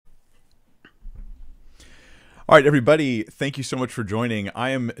All right, everybody, thank you so much for joining.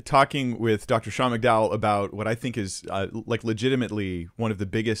 I am talking with Dr. Sean McDowell about what I think is legitimately one of the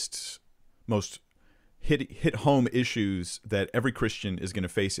biggest, most hit home issues that every Christian is going to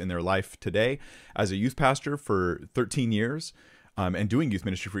face in their life today. As a youth pastor for 13 years and doing youth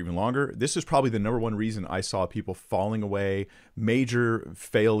ministry for even longer, this is probably the number one reason I saw people falling away, major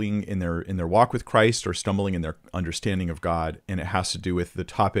failing in their walk with Christ or stumbling in their understanding of God. And it has to do with the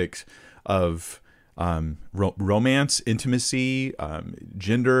topics of romance, intimacy,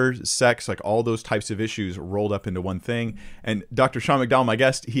 gender, sex, like all those types of issues rolled up into one thing. And Dr. Sean McDowell, my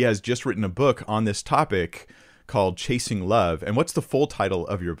guest, he has just written a book on this topic called Chasing Love. And what's the full title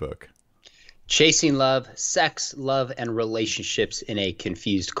of your book? Chasing Love, Sex, Love, and Relationships in a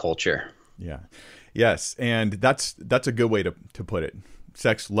Confused Culture. Yeah. Yes. And that's a good way to put it.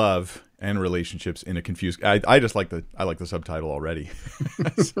 Sex, love, and relationships in a confused. I just like the subtitle already.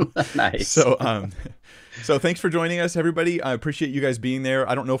 Nice. So thanks for joining us, everybody. I appreciate you guys being there.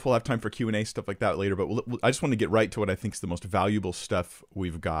 I don't know if we'll have time for Q&A stuff like that later, but I just want to get right to what I think is the most valuable stuff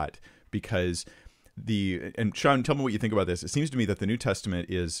we've got, because and Sean, tell me what you think about this. It seems to me that the New Testament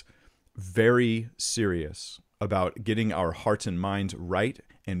is very serious about getting our hearts and minds right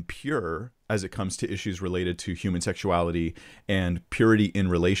and pure as it comes to issues related to human sexuality and purity in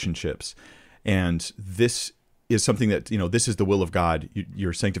relationships. And this is something that, this is the will of God,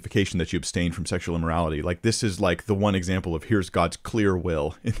 your sanctification, that you abstain from sexual immorality. Like, this is like the one example of here's God's clear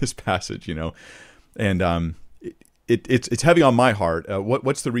will in this passage, And it's heavy on my heart.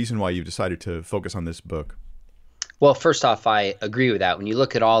 What's the reason why you've decided to focus on this book? Well, first off, I agree with that. When you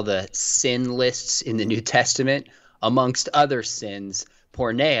look at all the sin lists in the New Testament, amongst other sins,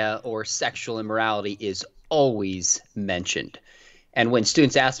 porneia, or sexual immorality, is always mentioned. And when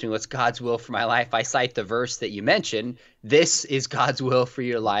students ask me what's God's will for my life, I cite the verse that you mentioned. This is God's will for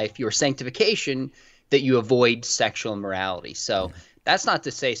your life, your sanctification, that you avoid sexual immorality. So that's not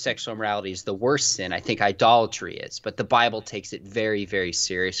to say sexual immorality is the worst sin. I think idolatry is, but the Bible takes it very, very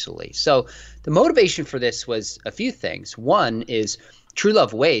seriously. So the motivation for this was a few things. One is True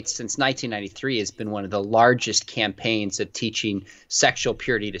Love Waits, since 1993, has been one of the largest campaigns of teaching sexual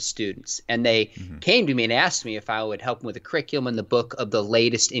purity to students. And they came to me and asked me if I would help them with a curriculum in the book of the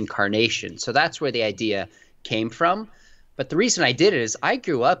latest incarnation. So that's where the idea came from. But the reason I did it is I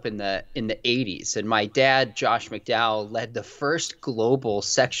grew up in the 80s, and my dad, Josh McDowell, led the first global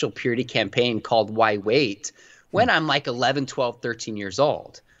sexual purity campaign called Why Wait when I'm like 11, 12, 13 years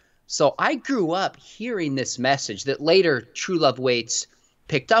old. So I grew up hearing this message that later True Love Waits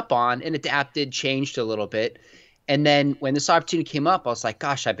picked up on and adapted, changed a little bit. And then when this opportunity came up, I was like,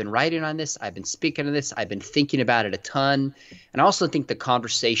 gosh, I've been writing on this. I've been speaking on this. I've been thinking about it a ton. And I also think the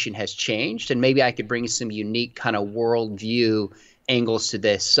conversation has changed, and maybe I could bring some unique kind of worldview angles to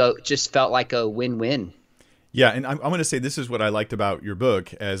this. So it just felt like a win-win. Yeah, and I'm going to say this is what I liked about your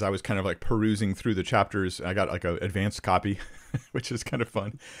book. As I was kind of like perusing through the chapters, I got like an advanced copy, which is kind of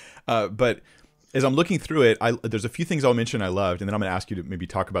fun. But as I'm looking through it, there's a few things I'll mention I loved, and then I'm going to ask you to maybe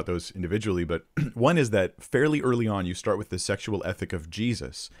talk about those individually. But one is that fairly early on, you start with the sexual ethic of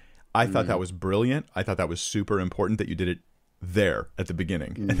Jesus. I thought that was brilliant. I thought that was super important that you did it there at the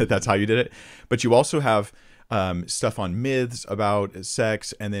beginning, and that's how you did it. But you also have stuff on myths about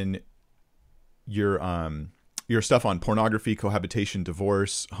sex, and then your stuff on pornography, cohabitation,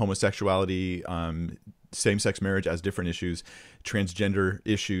 divorce, homosexuality, same-sex marriage as different issues, transgender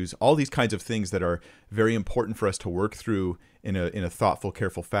issues, all these kinds of things that are very important for us to work through in a thoughtful,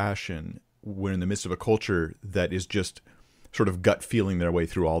 careful fashion. We're in the midst of a culture that is just sort of gut feeling their way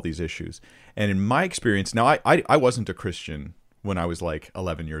through all these issues. And in my experience, now I wasn't a Christian when I was like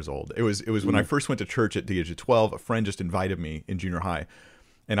 11 years old. It was when I first went to church at the age of 12, a friend just invited me in junior high.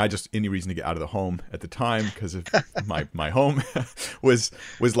 And I just, any reason to get out of the home at the time because of my home was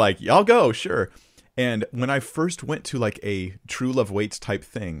like, I'll go, sure. And when I first went to like a True Love Waits type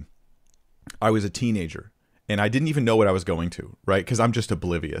thing, I was a teenager and I didn't even know what I was going to, right? Because I'm just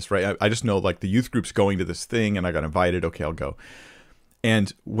oblivious, right? I just know like the youth group's going to this thing and I got invited. Okay, I'll go.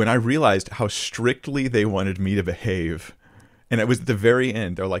 And when I realized how strictly they wanted me to behave, and it was at the very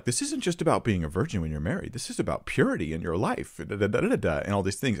end, they're like, this isn't just about being a virgin when you're married. This is about purity in your life, and all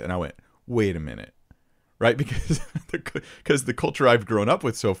these things. And I went, wait a minute. Right, because the culture I've grown up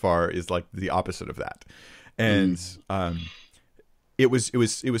with so far is like the opposite of that, and it was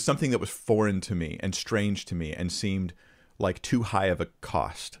something that was foreign to me and strange to me and seemed like too high of a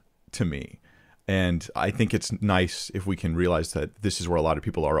cost to me. And I think it's nice if we can realize that this is where a lot of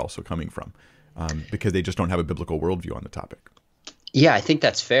people are also coming from, because they just don't have a biblical worldview on the topic. Yeah, I think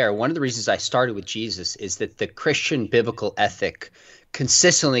that's fair. One of the reasons I started with Jesus is that the Christian biblical ethic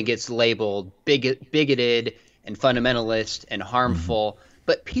consistently gets labeled bigoted and fundamentalist and harmful.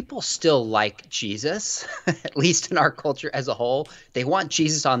 But people still like Jesus, at least in our culture as a whole. They want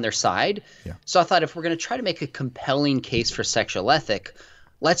Jesus on their side. Yeah. So I thought if we're going to try to make a compelling case for sexual ethic,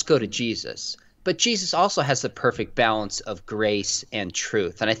 let's go to Jesus. But Jesus also has the perfect balance of grace and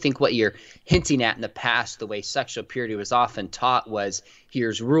truth. And I think what you're hinting at in the past, the way sexual purity was often taught was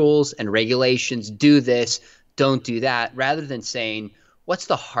here's rules and regulations, do this, don't do that, rather than saying, what's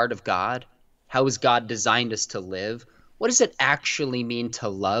the heart of God? How has God designed us to live? What does it actually mean to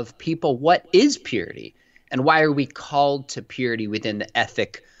love people? What is purity? And why are we called to purity within the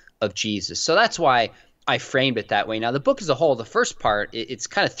ethic of Jesus? So that's why I framed it that way. Now, the book as a whole, the first part, it's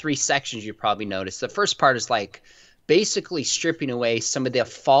kind of 3 sections you probably noticed. The first part is like basically stripping away some of the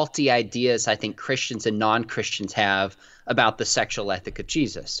faulty ideas I think Christians and non-Christians have about the sexual ethic of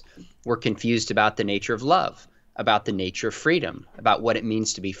Jesus. We're confused about the nature of love, about the nature of freedom, about what it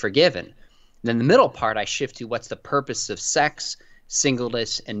means to be forgiven. And then the middle part, I shift to what's the purpose of sex,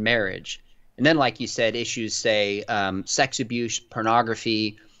 singleness, and marriage. And then, like you said, issues say sex abuse,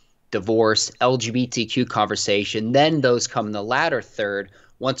 pornography, divorce, LGBTQ conversation. Then those come in the latter third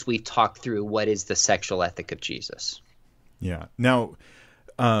once we've talked through what is the sexual ethic of Jesus. Yeah. Now,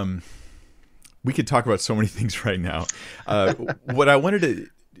 we could talk about so many things right now. What I wanted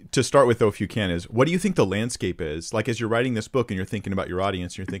to start with, though, if you can, is what do you think the landscape is? Like, as you're writing this book and you're thinking about your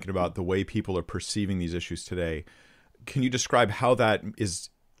audience, and you're thinking about the way people are perceiving these issues today, can you describe how that is,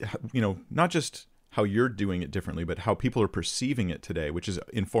 not just how you're doing it differently, but how people are perceiving it today, which is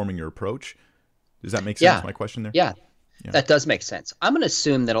informing your approach? Does that make sense, Yeah. my question there? Yeah, that does make sense. I'm going to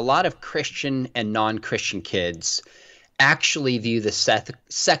assume that a lot of Christian and non-Christian kids actually view the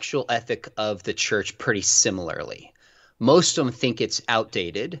sexual ethic of the church pretty similarly. Most of them think it's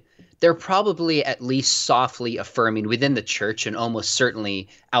outdated. They're probably at least softly affirming within the church and almost certainly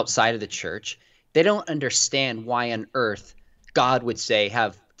outside of the church. They don't understand why on earth God would say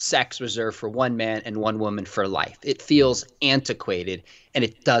have sex reserved for one man and one woman for life. It feels antiquated and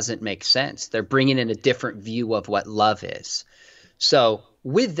it doesn't make sense. They're bringing in a different view of what love is. So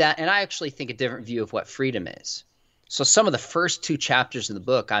with that, and I actually think a different view of what freedom is. So some of the first 2 chapters in the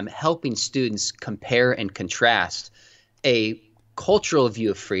book, I'm helping students compare and contrast a cultural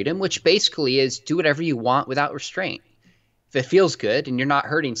view of freedom, which basically is do whatever you want without restraint. If it feels good and you're not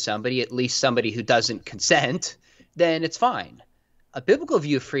hurting somebody, at least somebody who doesn't consent, then it's fine. A biblical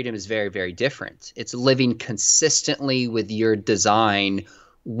view of freedom is very, very different. It's living consistently with your design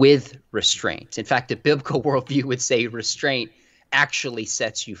with restraint. In fact, a biblical worldview would say restraint actually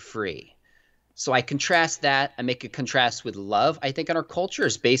sets you free. So I contrast that. I make a contrast with love. I think in our culture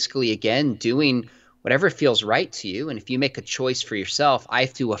is basically, again, doing whatever feels right to you. And if you make a choice for yourself, I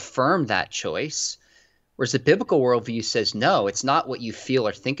have to affirm that choice. Whereas the biblical worldview says, no, it's not what you feel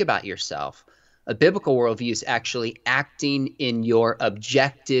or think about yourself. A biblical worldview is actually acting in your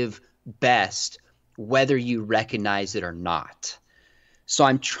objective best, whether you recognize it or not. So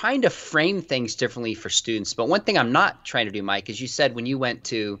I'm trying to frame things differently for students. But one thing I'm not trying to do, Mike, is you said when you went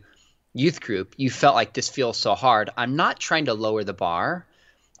to youth group, you felt like this feels so hard. I'm not trying to lower the bar.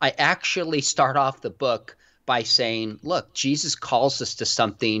 I actually start off the book by saying, look, Jesus calls us to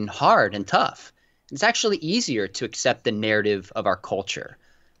something hard and tough. It's actually easier to accept the narrative of our culture,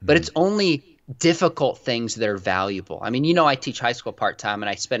 but it's only difficult things that are valuable. I mean, I teach high school part-time, and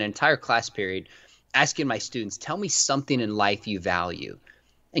I spend an entire class period asking my students, tell me something in life you value.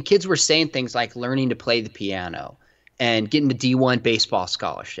 And kids were saying things like learning to play the piano and getting the D1 baseball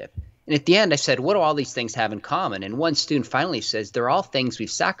scholarship. And at the end, I said, what do all these things have in common? And one student finally says, they're all things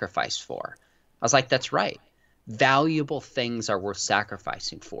we've sacrificed for. I was like, that's right. Valuable things are worth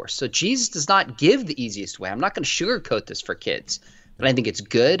sacrificing for. So Jesus does not give the easiest way. I'm not going to sugarcoat this for kids, but I think it's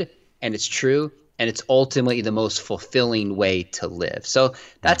good and it's true and it's ultimately the most fulfilling way to live. So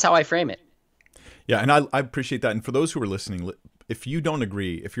that's how I frame it. Yeah, and I appreciate that. And for those who are listening, if you don't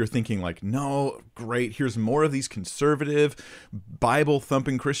agree, if you're thinking like, no, great, here's more of these conservative,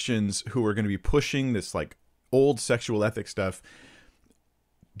 Bible-thumping Christians who are going to be pushing this like old sexual ethics stuff,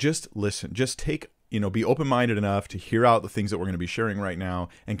 just listen. Just take, be open-minded enough to hear out the things that we're going to be sharing right now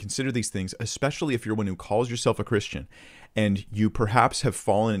and consider these things, especially if you're one who calls yourself a Christian and you perhaps have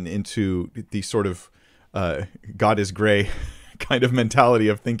fallen into the sort of God is gray kind of mentality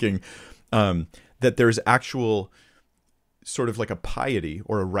of thinking that there's actual sort of like a piety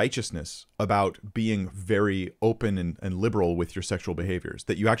or a righteousness about being very open and liberal with your sexual behaviors,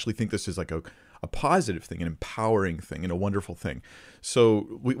 that you actually think this is like a positive thing, an empowering thing, and a wonderful thing.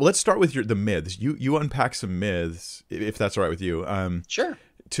 So let's start with the myths. You unpack some myths, if that's all right with you. Sure.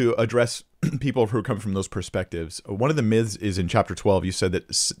 To address people who come from those perspectives. One of the myths is in chapter 12. You said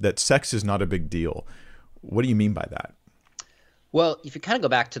that sex is not a big deal. What do you mean by that? Well, if you kind of go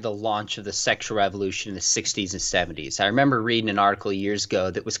back to the launch of the sexual revolution in the 60s and 70s, I remember reading an article years ago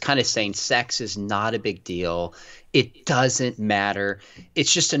that was kind of saying sex is not a big deal. It doesn't matter.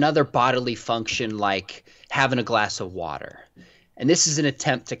 It's just another bodily function like having a glass of water. And this is an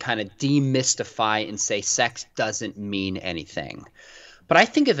attempt to kind of demystify and say sex doesn't mean anything. But I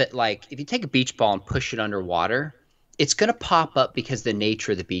think of it like if you take a beach ball and push it underwater, it's going to pop up because of the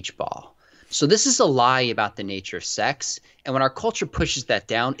nature of the beach ball. So this is a lie about the nature of sex. And when our culture pushes that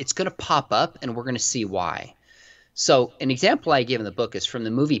down, it's going to pop up and we're going to see why. So an example I give in the book is from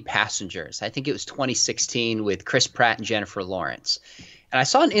the movie Passengers. I think it was 2016 with Chris Pratt and Jennifer Lawrence. And I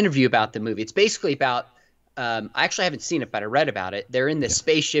saw an interview about the movie. It's basically about I actually haven't seen it, but I read about it. They're in this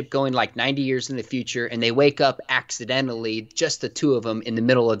spaceship going like 90 years in the future, and they wake up accidentally, just the two of them, in the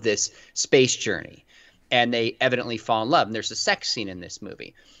middle of this space journey. And they evidently fall in love. And there's a sex scene in this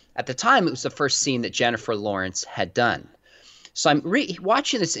movie. At the time, it was the first scene that Jennifer Lawrence had done. So I'm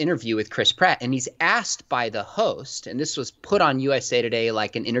watching this interview with Chris Pratt, and he's asked by the host, and this was put on USA Today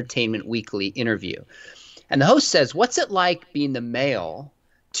like an Entertainment Weekly interview. And the host says, what's it like being the male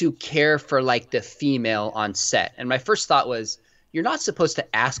to care for like the female on set? And my first thought was, you're not supposed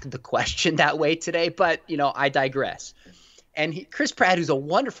to ask the question that way today, but, you know, I digress. And Chris Pratt, who's a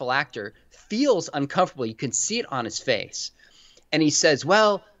wonderful actor, feels uncomfortable. You can see it on his face. And he says,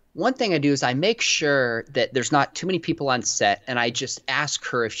 well, one thing I do is I make sure that there's not too many people on set, and I just ask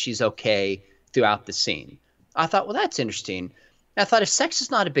her if she's okay throughout the scene. I thought, well, that's interesting. And I thought, if sex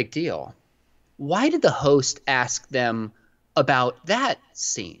is not a big deal, why did the host ask them about that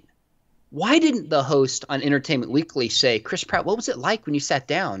scene? Why didn't the host on Entertainment Weekly say, Chris Pratt, what was it like when you sat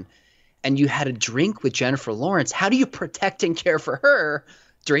down and you had a drink with Jennifer Lawrence? How do you protect and care for her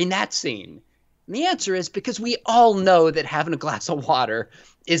during that scene? And the answer is because we all know that having a glass of water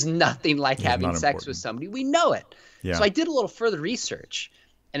is nothing like having sex with somebody. We know it. Yeah. So I did a little further research,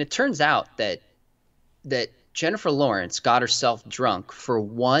 and it turns out that Jennifer Lawrence got herself drunk for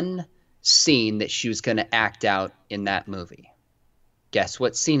one scene that she was going to act out in that movie. Guess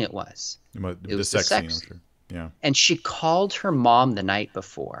what scene it was? It was the sex scene. Sure. Yeah. And she called her mom the night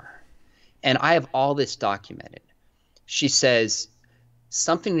before, and I have all this documented. She says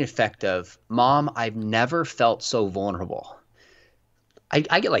something to the effect of, Mom, I've never felt so vulnerable.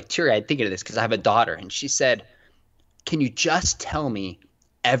 I get like teary-eyed thinking of this because I have a daughter, and she said, can you just tell me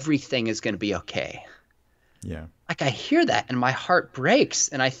everything is going to be okay? Yeah. Like I hear that and my heart breaks,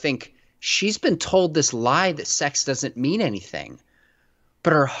 and I think she's been told this lie that sex doesn't mean anything.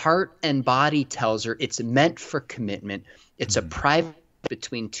 But her heart and body tells her it's meant for commitment. It's a private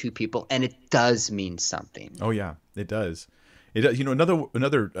between two people, and it does mean something. Oh yeah, it does. It does. You know,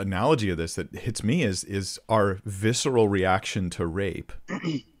 another analogy of this that hits me is our visceral reaction to rape.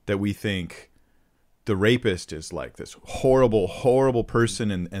 That we think the rapist is like this horrible, horrible person,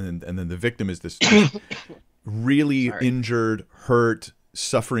 and then the victim is this really injured, hurt,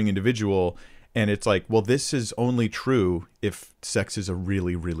 suffering individual. And it's like, well, this is only true if sex is a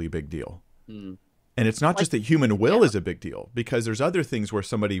really, really big deal. Mm. And it's not just that human will is a big deal, because there's other things where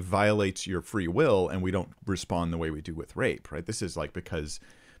somebody violates your free will and we don't respond the way we do with rape, right? This is like because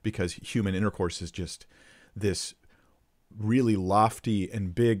human intercourse is just this really lofty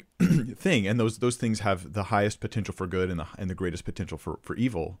and big thing. And those things have the highest potential for good and the greatest potential for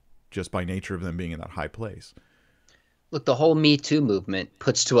evil, just by nature of them being in that high place. Look, the whole Me Too movement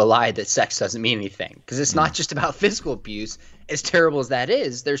puts to a lie that sex doesn't mean anything, because it's not just about physical abuse. As terrible as that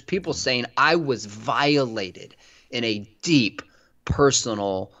is, there's people saying I was violated in a deep,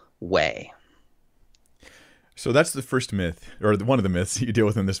 personal way. So that's the first myth, or one of the myths you deal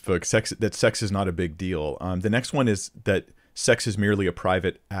with in this book, that sex is not a big deal. The next one is that sex is merely a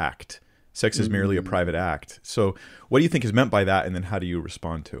private act. Sex is merely a private act. So what do you think is meant by that, and then how do you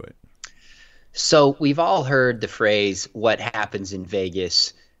respond to it? So we've all heard the phrase, what happens in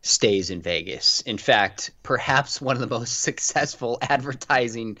Vegas stays in Vegas. In fact, perhaps one of the most successful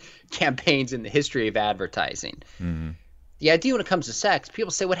advertising campaigns in the history of advertising. Mm-hmm. The idea when it comes to sex,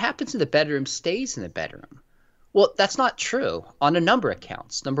 people say what happens in the bedroom stays in the bedroom. Well, that's not true on a number of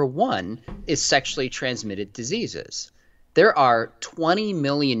counts. Number one is sexually transmitted diseases. There are 20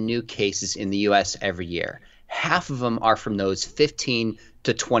 million new cases in the U.S. every year. Half of them are from those 15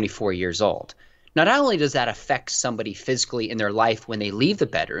 to 24 years old. Not only does that affect somebody physically in their life when they leave the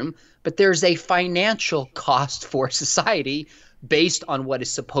bedroom, but there's a financial cost for society based on what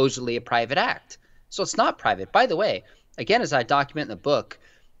is supposedly a private act. So it's not private. By the way, again, as I document in the book,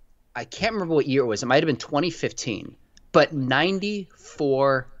 I can't remember what year it was. It might have been 2015, but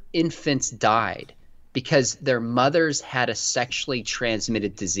 94 infants died because their mothers had a sexually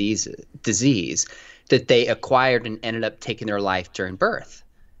transmitted disease that they acquired and ended up taking their life during birth.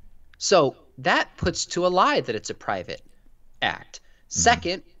 So that puts to a lie that it's a private act.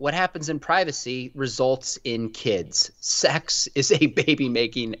 Second, what happens in privacy results in kids. Sex is a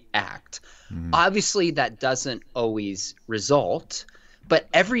baby-making act. Obviously, that doesn't always result, but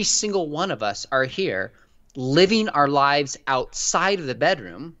every single one of us are here living our lives outside of the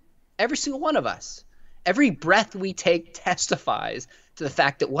bedroom. Every single one of us. Every breath we take testifies to the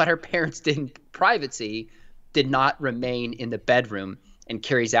fact that what our parents did in privacy did not remain in the bedroom and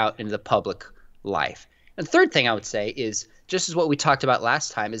carries out into the public life. And the third thing I would say is, just as what we talked about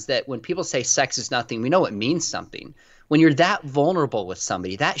last time, is that when people say sex is nothing, we know it means something. When you're that vulnerable with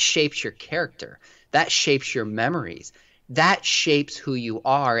somebody, that shapes your character. That shapes your memories. That shapes who you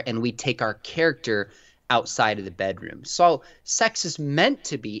are, and we take our character outside of the bedroom. So sex is meant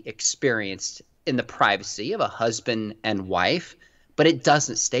to be experienced in the privacy of a husband and wife, but it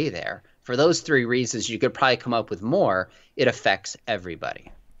doesn't stay there. For those three reasons, you could probably come up with more. It affects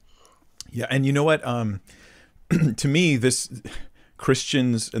everybody. Yeah, and you know what? To me, this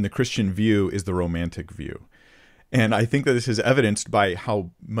Christians and the Christian view is the romantic view. And I think that this is evidenced by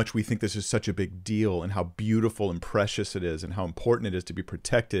how much we think this is such a big deal and how beautiful and precious it is and how important it is to be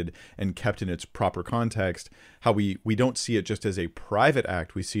protected and kept in its proper context. How we don't see it just as a private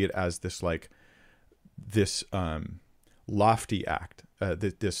act. We see it as this lofty act,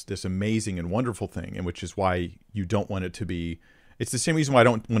 this amazing and wonderful thing, and which is why you don't want it to be. It's the same reason why I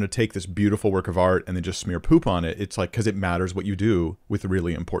don't want to take this beautiful work of art and then just smear poop on it. It's like, because it matters what you do with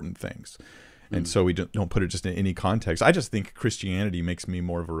really important things. And so we don't put it just in any context. I just think Christianity makes me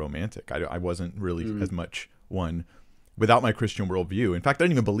more of a romantic. I wasn't really as much one without my Christian worldview. In fact, I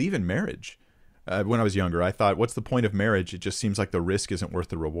didn't even believe in marriage when I was younger. I thought, what's the point of marriage? It just seems like the risk isn't worth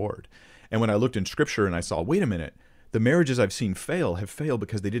the reward. And when I looked in Scripture and I saw, wait a minute, the marriages I've seen fail have failed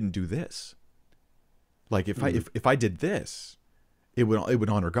because they didn't do this. Like if I did this, it would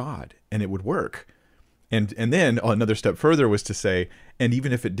honor God and it would work. And then another step further was to say, and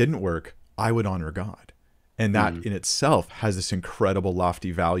even if it didn't work, I would honor God. And that in itself has this incredible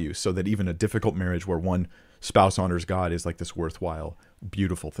lofty value, so that even a difficult marriage where one spouse honors God is like this worthwhile,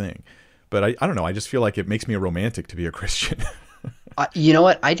 beautiful thing. But I don't know. I just feel like it makes me a romantic to be a Christian. You know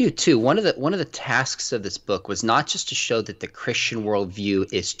what? I do too. One of the tasks of this book was not just to show that the Christian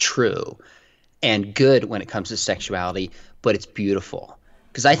worldview is true and good when it comes to sexuality, but it's beautiful.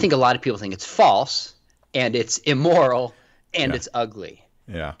 Because I think a lot of people think it's false and it's immoral and it's ugly.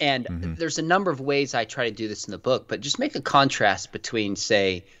 Yeah. And there's a number of ways I try to do this in the book, but just make a contrast between,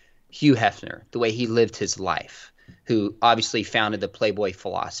 say, Hugh Hefner, the way he lived his life, who obviously founded the Playboy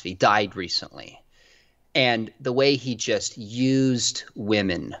philosophy, died recently, and the way he just used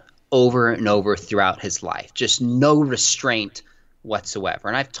women over and over throughout his life, just no restraint whatsoever.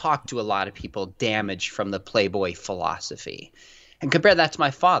 And I've talked to a lot of people damaged from the Playboy philosophy. And compare that to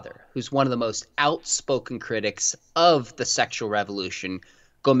my father, who's one of the most outspoken critics of the sexual revolution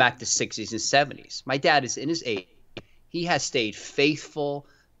going back to the 60s and 70s. My dad is in his 80s. He has stayed faithful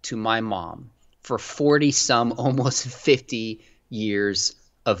to my mom for 40-some, almost 50 years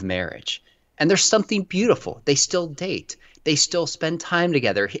of marriage. And there's something beautiful. They still date. They still spend time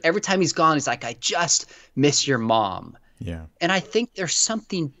together. Every time he's gone, he's like, I just miss your mom. Yeah. And I think there's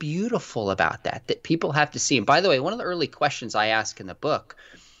something beautiful about that people have to see. And by the way, one of the early questions I ask in the book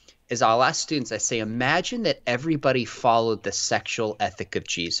is I'll ask students, I say, imagine that everybody followed the sexual ethic of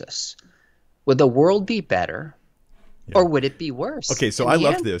Jesus. Would the world be better or would it be worse? Okay, so I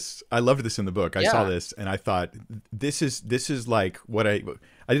loved this. I loved this in the book. I saw this and I thought, this is like what I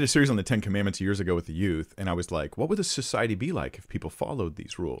did a series on the 10 Commandments years ago with the youth. And I was like, what would the society be like if people followed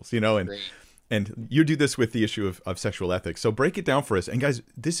these rules? And you do this with the issue of sexual ethics. So break it down for us. And guys,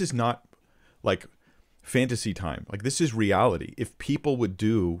 this is not like fantasy time. Like, this is reality. If people would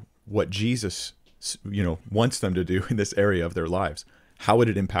do what Jesus, wants them to do in this area of their lives, how would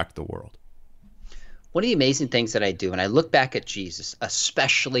it impact the world? One of the amazing things that I do, and I look back at Jesus,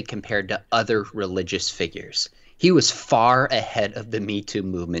 especially compared to other religious figures, he was far ahead of the Me Too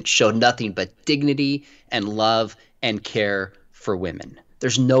movement, showed nothing but dignity and love and care for women.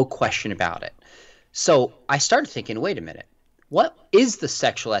 There's no question about it. So I started thinking, wait a minute, what is the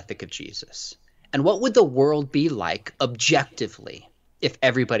sexual ethic of Jesus? And what would the world be like objectively if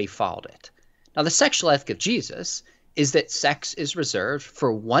everybody followed it? Now, the sexual ethic of Jesus is that sex is reserved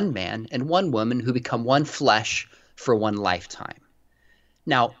for one man and one woman who become one flesh for one lifetime.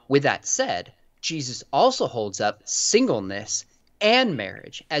 Now, with that said, Jesus also holds up singleness and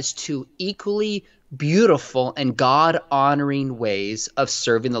marriage as two equally beautiful and God honoring ways of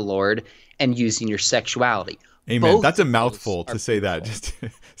serving the Lord and using your sexuality. Amen. Both That's a of those mouthful are to say that. beautiful.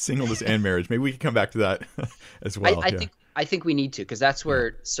 Just singleness and marriage. Maybe we can come back to that as well. I Yeah. think I think we need to, because that's Yeah.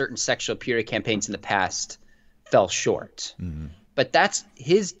 where certain sexual purity campaigns in the past fell short. Mhm. But that's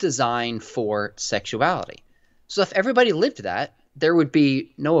his design for sexuality. So if everybody lived that, there would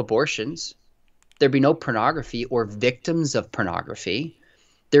be no abortions, there'd be no pornography or victims of pornography,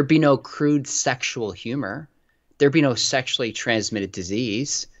 there'd be no crude sexual humor, there'd be no sexually transmitted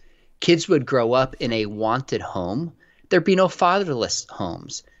disease. Kids would grow up in a wanted home. There'd be no fatherless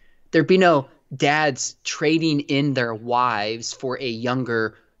homes. There'd be no dads trading in their wives for a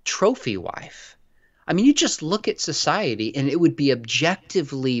younger trophy wife. I mean, you just look at society and it would be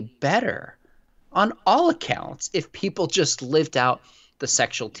objectively better on all accounts if people just lived out the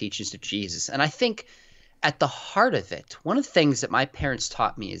sexual teachings of Jesus. And I think at the heart of it, one of the things that my parents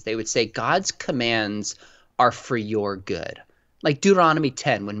taught me is they would say God's commands are for your good. Like Deuteronomy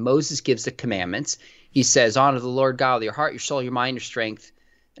 10, when Moses gives the commandments, he says, honor the Lord God with your heart, your soul, your mind, your strength,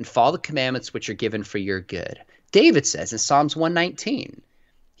 and follow the commandments which are given for your good. David says in Psalms 119,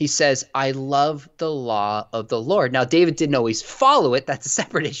 he says, I love the law of the Lord. Now, David didn't always follow it. That's a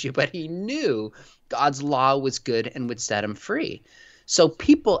separate issue, but he knew God's law was good and would set him free. So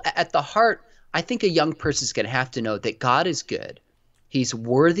people at the heart, I think a young person is going to have to know that God is good. He's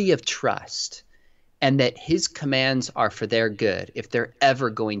worthy of trust, and that his commands are for their good if they're ever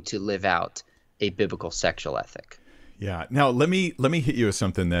going to live out a biblical sexual ethic. Yeah. Now let me hit you with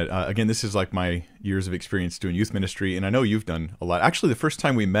something that again, this is like my years of experience doing youth ministry, and I know you've done a lot. Actually, the first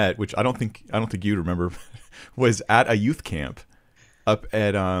time we met, which I don't think you remember, was at a youth camp up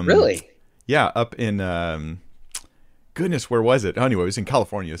at Really? yeah, up in goodness, where was it? Anyway, it was in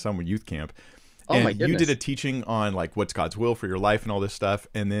California, some youth camp. Oh And my you goodness. did a teaching on like what's God's will for your life and all this stuff,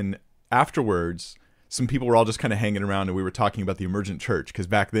 and then afterwards, some people were all just kind of hanging around, and we were talking about the emergent church, because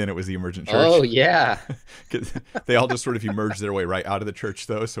back then it was the emergent church. Oh yeah, 'Cause they all just sort of emerged their way right out of the church,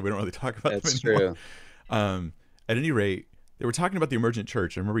 though, so we don't really talk about that's them anymore. true. At any rate, they were talking about the emergent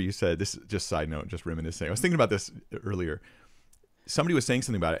church. I remember you said this. Just side note, just reminiscing. I was thinking about this earlier. Somebody was saying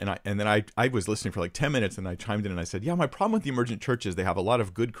something about it, and then I was listening for like 10 minutes, and I chimed in and I said, "Yeah, my problem with the emergent church is they have a lot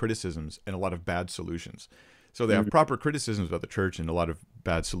of good criticisms and a lot of bad solutions. So they have proper criticisms about the church and a lot of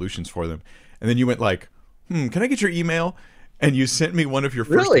bad solutions for them." And then you went like, can I get your email? And you sent me one of your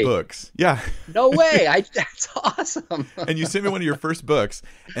first Really? books. Yeah. No way! That's awesome. And you sent me one of your first books,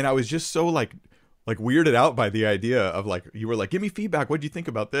 and I was just so like weirded out by the idea of like, you were like, give me feedback, what do you think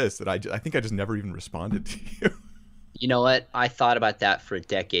about this, that I think I just never even responded to you. You know what? I thought about that for a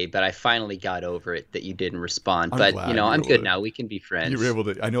decade, but I finally got over it that you didn't respond. I'm But glad you know, you were I'm able good to- now. We can be friends. You were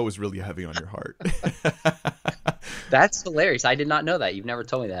able to, I know it was really heavy on your heart. That's hilarious. I did not know that. You've never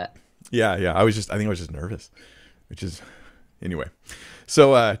told me that. Yeah, I think I was just nervous, which is, anyway.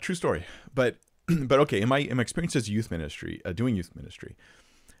 So true story. But okay, in my experience as youth ministry, doing youth ministry,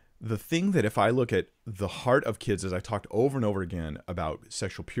 the thing that if I look at the heart of kids, as I talked over and over again about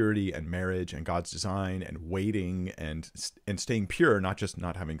sexual purity and marriage and God's design and waiting and staying pure, not just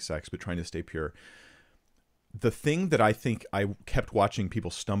not having sex, but trying to stay pure. The thing that I think I kept watching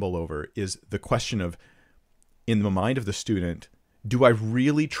people stumble over is the question of, in the mind of the student, do I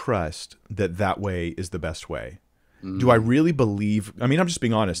really trust that that way is the best way? Do I really believe? I mean, I'm just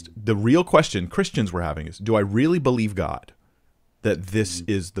being honest. The real question Christians were having is, do I really believe God that this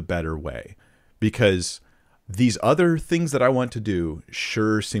is the better way? Because these other things that I want to do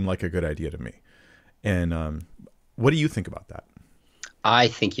sure seem like a good idea to me. And what do you think about that? I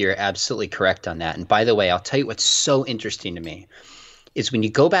think you're absolutely correct on that. And by the way, I'll tell you what's so interesting to me is when you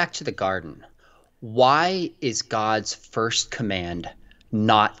go back to the garden, why is God's first command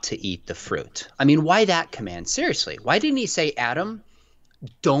not to eat the fruit? I mean, why that command? Seriously, why didn't he say, Adam,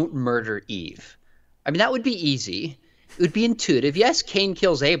 don't murder Eve? I mean, that would be easy. It would be intuitive. Yes, Cain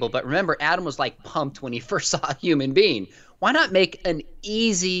kills Abel, but remember, Adam was like pumped when he first saw a human being. Why not make an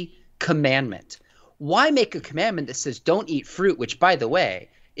easy commandment? Why make a commandment that says don't eat fruit, which, by the way,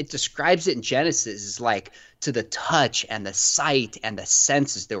 it describes it in Genesis as like to the touch and the sight and the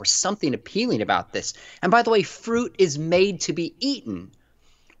senses. There was something appealing about this. And by the way, fruit is made to be eaten.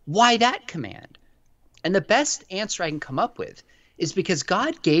 Why that command? And the best answer I can come up with is because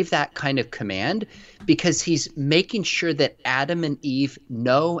God gave that kind of command because he's making sure that Adam and Eve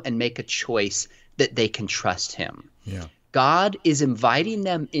know and make a choice that they can trust him. Yeah. God is inviting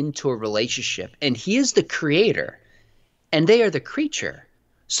them into a relationship, and he is the creator and they are the creature.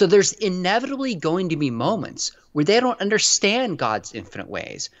 So there's inevitably going to be moments where they don't understand God's infinite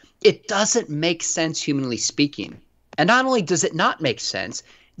ways. It doesn't make sense, humanly speaking. And not only does it not make sense,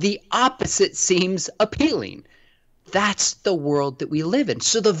 the opposite seems appealing. That's the world that we live in.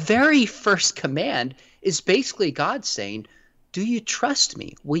 So the very first command is basically God saying, do you trust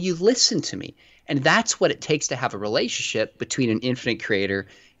me? Will you listen to me? And that's what it takes to have a relationship between an infinite creator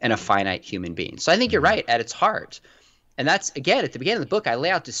and a finite human being. So I think you're right at its heart. And that's, again, at the beginning of the book, I lay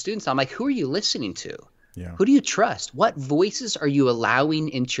out to students, I'm like, who are you listening to? Yeah. Who do you trust? What voices are you allowing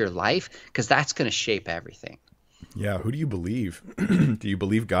into your life? Because that's going to shape everything. Yeah. Who do you believe? Do you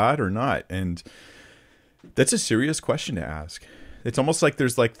believe God or not? And that's a serious question to ask. It's almost like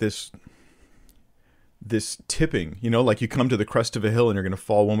there's like this tipping, like you come to the crest of a hill and you're going to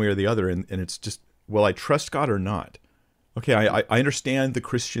fall one way or the other. And it's just, will I trust God or not? Okay, I understand the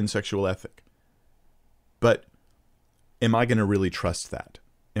Christian sexual ethic, but am I going to really trust that?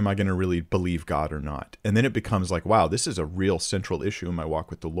 Am I going to really believe God or not? And then it becomes like, wow, this is a real central issue in my walk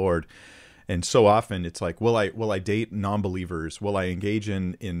with the Lord. And so often it's like, will I date non-believers? Will I engage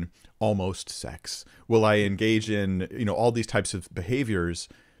in almost sex? Will I engage in, all these types of behaviors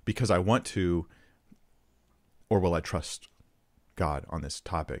because I want to, or will I trust God on this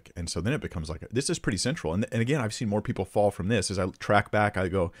topic? And so then it becomes like, this is pretty central. And again, I've seen more people fall from this. As I track back, I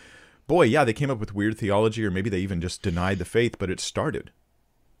go, boy, yeah, they came up with weird theology, or maybe they even just denied the faith, but it started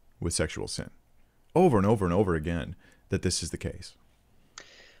with sexual sin over and over and over again, that this is the case.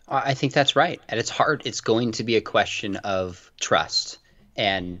 I think that's right. At its heart, it's going to be a question of trust.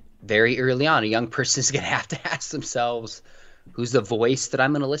 And very early on, a young person is going to have to ask themselves, who's the voice that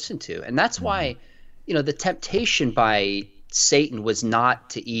I'm going to listen to? And that's why, the temptation by Satan was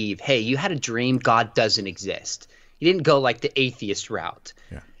not to Eve, hey, you had a dream, God doesn't exist. He didn't go like the atheist route.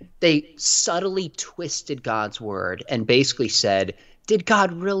 Yeah. They subtly twisted God's word and basically said, did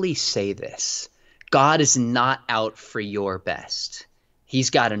God really say this? God is not out for your best. He's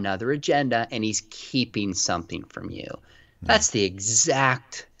got another agenda and he's keeping something from you. That's the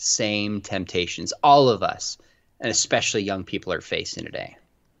exact same temptations all of us, and especially young people, are facing today.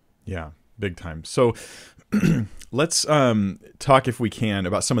 Yeah, big time. So let's talk, if we can,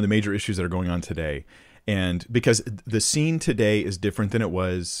 about some of the major issues that are going on today. And because the scene today is different than it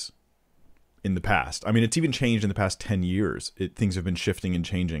was in the past. I mean, it's even changed in the past 10 years. Things have been shifting and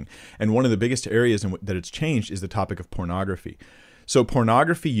changing. And one of the biggest areas that it's changed is the topic of pornography. So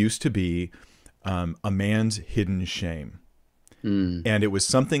pornography used to be a man's hidden shame. And it was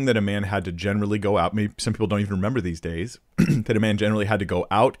something that a man had to generally go out. Maybe some people don't even remember these days that a man generally had to go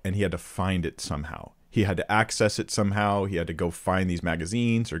out and he had to find it somehow. He had to access it somehow. He had to go find these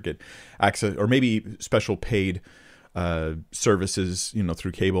magazines or get access, or maybe special paid services,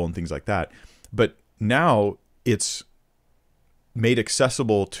 through cable and things like that. But now it's made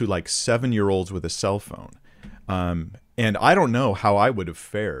accessible to like 7-year-olds with a cell phone. And I don't know how I would have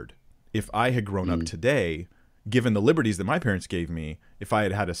fared if I had grown up today, given the liberties that my parents gave me, if I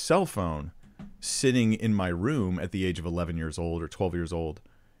had had a cell phone sitting in my room at the age of 11 years old or 12 years old.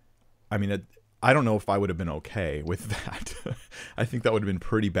 I mean, I don't know if I would have been okay with that. I think that would have been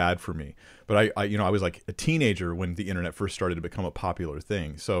pretty bad for me. But I was like a teenager when the internet first started to become a popular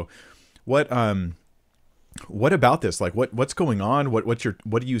thing. So what about this? Like what's going on? What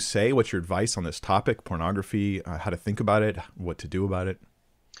do you say? What's your advice on this topic, pornography, how to think about it, what to do about it?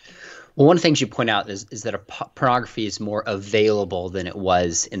 Well, one of the things you point out is that pornography is more available than it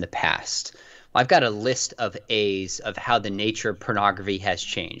was in the past. I've got a list of A's of how the nature of pornography has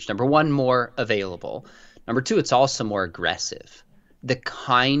changed. Number one, more available. Number two, it's also more aggressive. The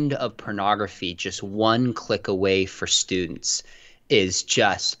kind of pornography just one click away for students is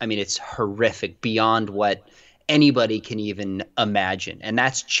just, it's horrific beyond what anybody can even imagine. And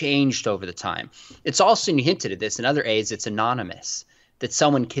that's changed over the time. It's also, and you hinted at this, in other A's, it's anonymous, that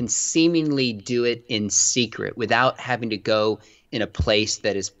someone can seemingly do it in secret without having to go in a place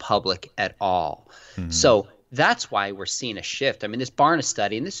that is public at all. So that's why we're seeing a shift. This Barna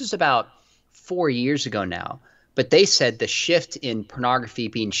study, and this is about 4 years ago now, but they said the shift in pornography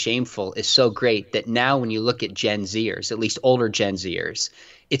being shameful is so great that now when you look at Gen Zers, at least older Gen Zers,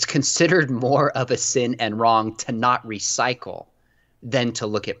 it's considered more of a sin and wrong to not recycle than to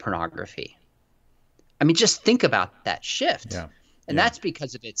look at pornography. Just think about that shift. Yeah. And that's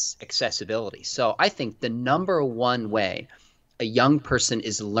because of its accessibility. So I think the number one way a young person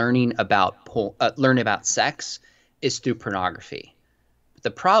is learning about sex is through pornography. But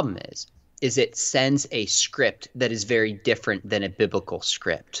the problem is it sends a script that is very different than a biblical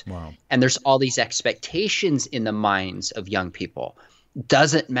script. Wow. And there's all these expectations in the minds of young people.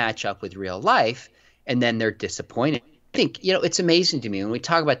 Doesn't match up with real life, and then they're disappointed. I think, it's amazing to me when we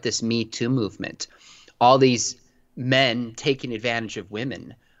talk about this Me Too movement, all these men taking advantage of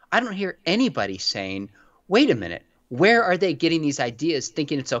women. I don't hear anybody saying, wait a minute, Where are they getting these ideas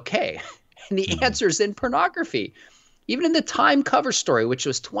thinking it's okay? And the answer is in pornography. Even in the Time cover story, which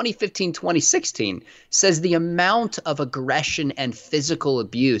was 2015, 2016, says the amount of aggression and physical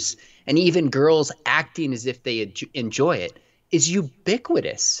abuse, and even girls acting as if they enjoy it, is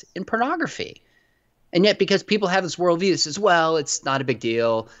ubiquitous in pornography. And yet, because people have this worldview that says, well, it's not a big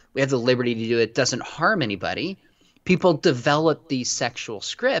deal, we have the liberty to do it, it doesn't harm anybody, people develop these sexual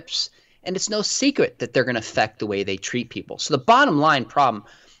scripts, and it's no secret that they're going to affect the way they treat people. So the bottom line problem,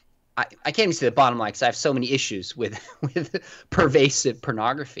 I can't even say the bottom line because I have so many issues with pervasive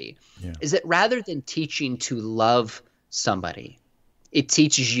pornography, is that rather than teaching to love somebody, it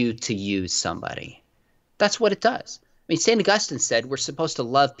teaches you to use somebody. That's what it does. I mean, St. Augustine said we're supposed to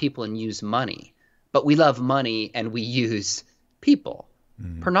love people and use money, but we love money and we use people.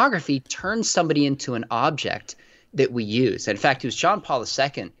 Pornography turns somebody into an object that we use. In fact, it was John Paul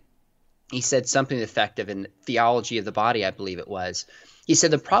II. He said something effective in Theology of the Body, I believe it was. He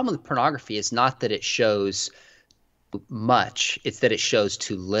said the problem with pornography is not that it shows much, it's that it shows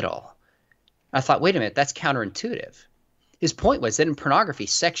too little. I thought, wait a minute, that's counterintuitive. His point was that in pornography,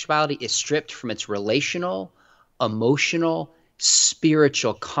 sexuality is stripped from its relational, emotional,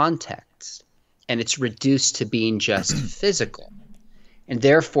 spiritual context, and it's reduced to being just physical, and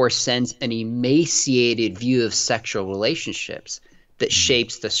therefore sends an emaciated view of sexual relationships that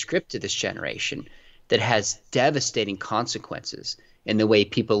shapes the script of this generation, that has devastating consequences in the way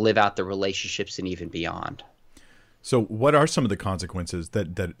people live out their relationships and even beyond. So what are some of the consequences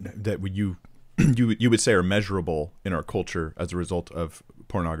that you would say are measurable in our culture as a result of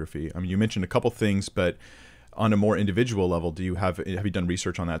pornography? I mean, you mentioned a couple things, but on a more individual level, have you done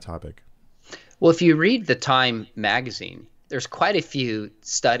research on that topic? Well, if you read the Time magazine, there's quite a few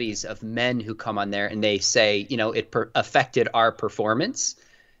studies of men who come on there and they say, it affected our performance,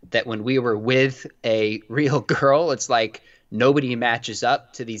 that when we were with a real girl, it's like nobody matches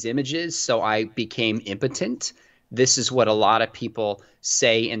up to these images, so I became impotent. This is what a lot of people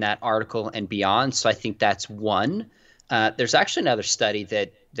say in that article and beyond. So I think that's one. There's actually another study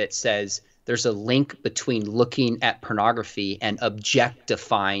that says there's a link between looking at pornography and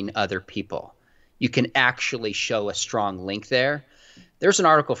objectifying other people. You can actually show a strong link there. There's an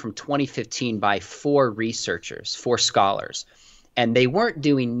article from 2015 by 4 scholars, and they weren't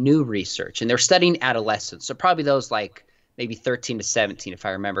doing new research, and they're studying adolescents. So probably those like maybe 13 to 17, if I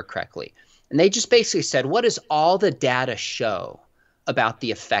remember correctly. And they just basically said, what does all the data show about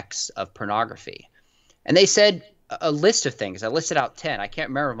the effects of pornography? And they said a list of things. I listed out 10. I can't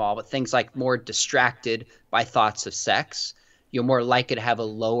remember them all, but things like more distracted by thoughts of sex. You're more likely to have a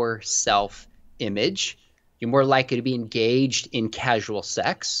lower self-image. You're more likely to be engaged in casual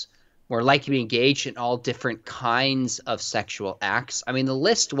sex, more likely to be engaged in all different kinds of sexual acts. I mean, the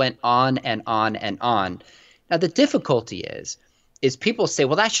list went on and on and on. Now, the difficulty is people say,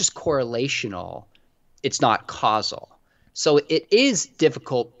 well, that's just correlational. It's not causal. So it is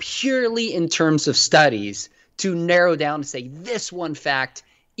difficult purely in terms of studies to narrow down and say this one fact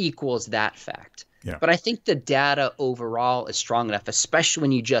equals that fact. Yeah. But I think the data overall is strong enough, especially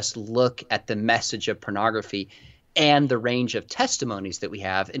when you just look at the message of pornography and the range of testimonies that we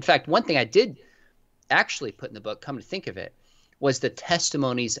have. In fact, one thing I did actually put in the book, come to think of it, was the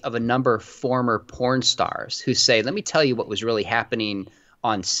testimonies of a number of former porn stars who say, let me tell you what was really happening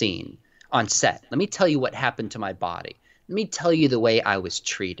on set. Let me tell you what happened to my body. Let me tell you the way I was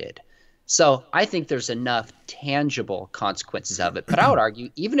treated. So I think there's enough tangible consequences of it. But I would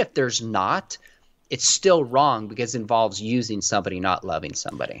argue, even if there's not, it's still wrong because it involves using somebody, not loving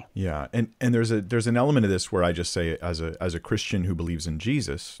somebody. Yeah, and there's an element of this where I just say, as a Christian who believes in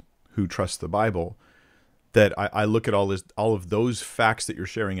Jesus, who trusts the Bible, that I look at all of those facts that you're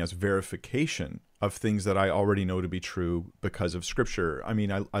sharing as verification of things that I already know to be true because of Scripture. I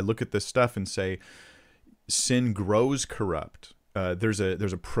mean, I look at this stuff and say, sin grows corrupt. There's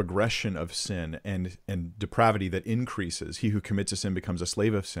a progression of sin and depravity that increases. He who commits a sin becomes a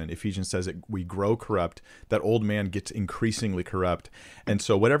slave of sin. Ephesians says that we grow corrupt. That old man gets increasingly corrupt. And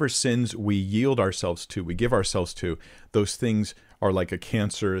so whatever sins we yield ourselves to, we give ourselves to, those things are like a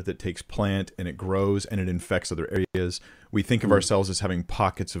cancer that takes plant and it grows and it infects other areas. We think of ourselves as having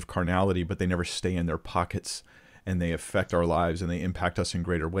pockets of carnality, but they never stay in their pockets, and they affect our lives and they impact us in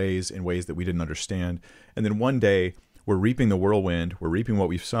greater ways, in ways that we didn't understand. And then one day we're reaping the whirlwind, we're reaping what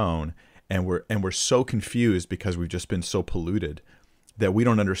we've sown, and we're so confused because we've just been so polluted that we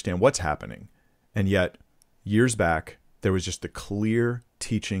don't understand what's happening. And yet, years back, there was just a clear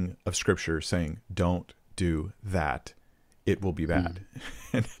teaching of Scripture saying, don't do that. It will be bad.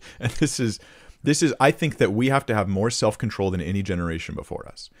 And this is This is, I think that we have to have more self-control than any generation before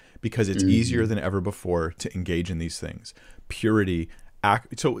us, because it's easier than ever before to engage in these things. Purity.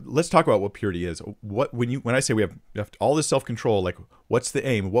 So let's talk about what purity is. When I say we have all this self-control, like, what's the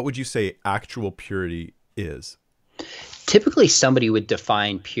aim? What would you say actual purity is? Typically, somebody would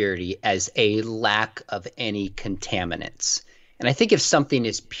define purity as a lack of any contaminants. And I think if something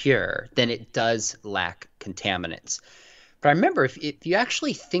is pure, then it does lack contaminants. But I remember, if you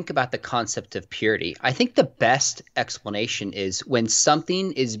actually think about the concept of purity, I think the best explanation is when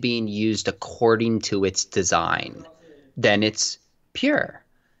something is being used according to its design, then it's pure.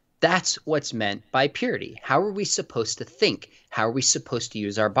 That's what's meant by purity. How are we supposed to think? How are we supposed to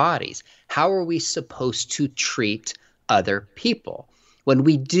use our bodies? How are we supposed to treat other people? When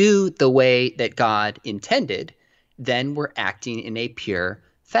we do the way that God intended, then we're acting in a pure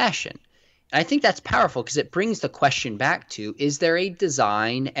fashion. And I think that's powerful because it brings the question back to, is there a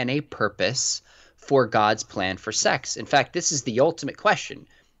design and a purpose for God's plan for sex? In fact, this is the ultimate question.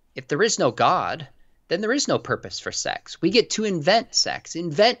 If there is no God, then there is no purpose for sex. We get to invent sex,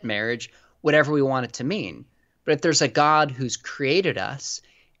 invent marriage, whatever we want it to mean. But if there's a God who's created us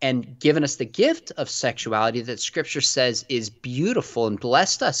and given us the gift of sexuality that Scripture says is beautiful and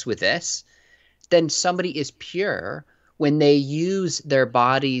blessed us with this, then somebody is pure when they use their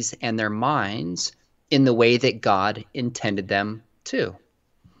bodies and their minds in the way that God intended them to.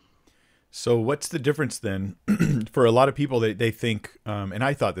 So what's the difference then? For a lot of people, they think, and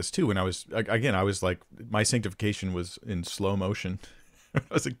I thought this too when I was like, my sanctification was in slow motion. I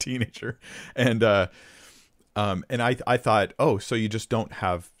was a teenager. And I thought, oh, so you just don't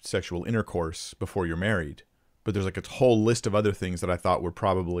have sexual intercourse before you're married. But there's like a whole list of other things that I thought were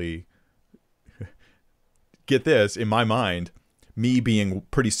probably, get this, in my mind, me being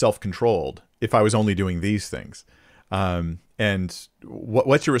pretty self-controlled if I was only doing these things. And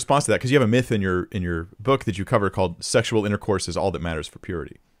what's your response to that? Because you have a myth in your book that you cover called "Sexual Intercourse is All That Matters for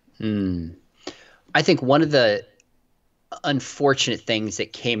Purity." I think one of the unfortunate things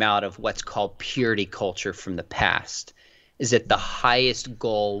that came out of what's called purity culture from the past is that the highest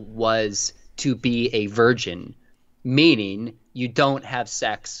goal was to be a virgin, meaning you don't have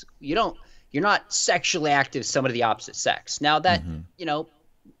sex. You're not sexually active with somebody of the opposite sex. Now that,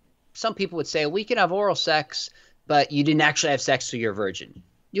 some people would say, we can have oral sex, but you didn't actually have sex, so you're a virgin.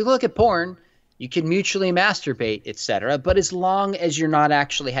 You look at porn, you can mutually masturbate, etc. But as long as you're not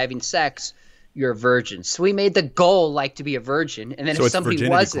actually having sex, you're a virgin. So we made the goal like to be a virgin, and then so if somebody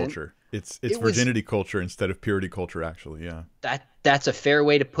wasn't, culture. It's virginity culture instead of purity culture, actually. Yeah, that's a fair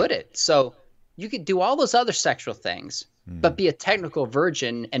way to put it. So you could do all those other sexual things, but be a technical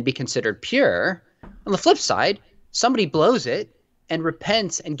virgin and be considered pure. On the flip side, somebody blows it and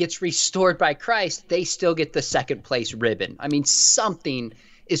repents and gets restored by Christ, they still get the second place ribbon. I mean, something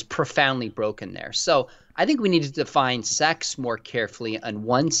is profoundly broken there. So I think we need to define sex more carefully in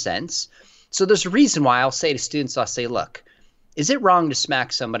one sense. So there's a reason why I'll say to students, look, is it wrong to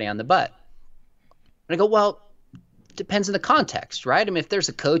smack somebody on the butt? And I go, well, depends on the context, right? I mean, if there's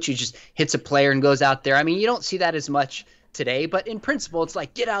a coach who just hits a player and goes out there, I mean, you don't see that as much today, but in principle, it's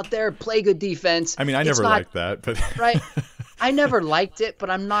like, get out there, play good defense. I mean, I never liked that, but right. I never liked it,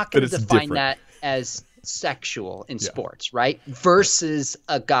 but I'm not going to define that as sexual in sports, right? Versus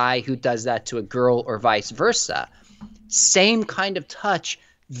a guy who does that to a girl or vice versa. Same kind of touch,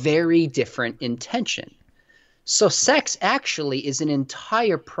 very different intention. So sex actually is an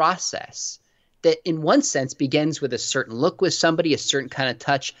entire process that in one sense begins with a certain look with somebody, a certain kind of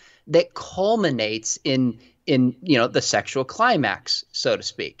touch that culminates in the sexual climax, so to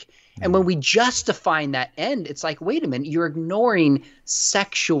speak. And when we just define that end, it's like, wait a minute, you're ignoring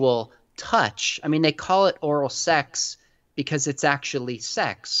sexual touch. I mean, they call it oral sex because it's actually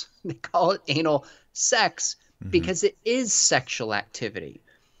sex. They call it anal sex because it is sexual activity.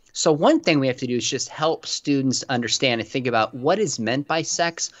 So one thing we have to do is just help students understand and think about what is meant by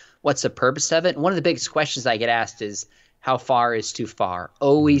sex, what's the purpose of it. And one of the biggest questions I get asked is, how far is too far?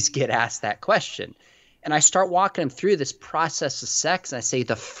 Always get asked that question. And I start walking them through this process of sex, and I say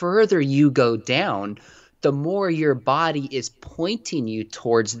the further you go down, the more your body is pointing you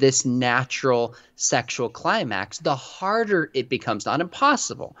towards this natural sexual climax, the harder it becomes, not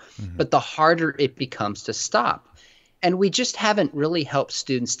impossible, but the harder it becomes to stop. And we just haven't really helped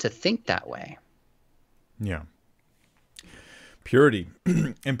students to think that way. Yeah. Purity.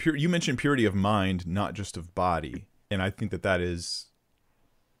 And you mentioned purity of mind, not just of body. And I think that is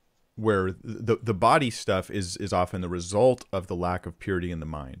where the body stuff is often the result of the lack of purity in the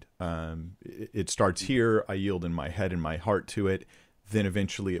mind. It starts here. I yield in my head and my heart to it. then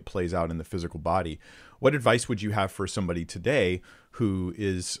eventually it plays out in the physical body. What advice would you have for somebody today who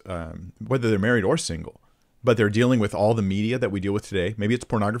is, whether they're married or single, but they're dealing with all the media that we deal with today? Maybe it's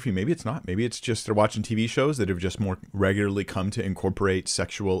pornography, maybe it's not. Maybe it's just they're watching TV shows that have just more regularly come to incorporate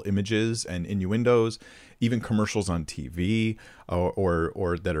sexual images and innuendos, even commercials on TV,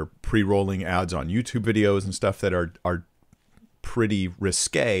 or that are pre-rolling ads on YouTube videos and stuff that are pretty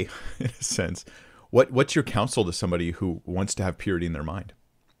risque in a sense. What's your counsel to somebody who wants to have purity in their mind?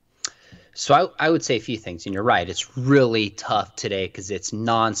 So I would say a few things, and you're right. It's really tough today because it's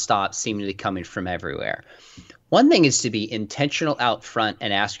nonstop, seemingly coming from everywhere. One thing is to be intentional out front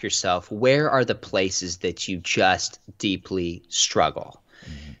and ask yourself, where are the places that you just deeply struggle?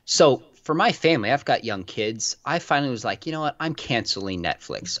 Mm-hmm. So for my family, I've got young kids. I finally was like, you know what? I'm canceling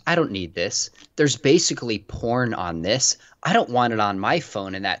Netflix. I don't need this. There's basically porn on this. I don't want it on my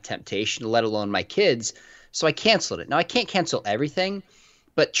phone and that temptation, let alone my kids. So I canceled it. Now, I can't cancel everything,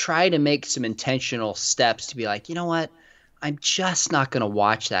 but try to make some intentional steps to be like, you know what? I'm just not going to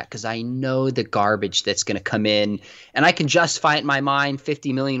watch that because I know the garbage that's going to come in, and I can justify it in my mind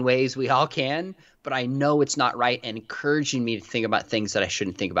 50 million ways. We all can, but I know it's not right, and encouraging me to think about things that I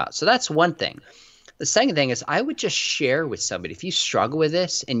shouldn't think about. So that's one thing. The second thing is I would just share with somebody. If you struggle with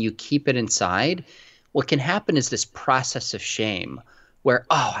this and you keep it inside, what can happen is this process of shame where,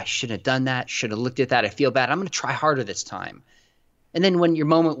 oh, I shouldn't have done that, should have looked at that, I feel bad, I'm going to try harder this time. And then when your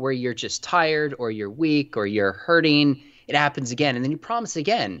moment where you're just tired or you're weak or you're hurting, it happens again. And then you promise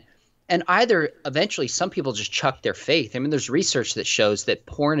again. And either eventually some people just chuck their faith. I mean, there's research that shows that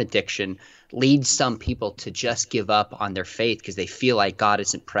porn addiction leads some people to just give up on their faith because they feel like God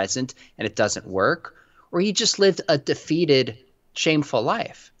isn't present and it doesn't work. Or you just lived a defeated, shameful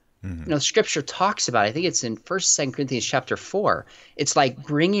life. Mm-hmm. You know, Scripture talks about, I think it's in 1st, 2 Corinthians chapter 4. It's like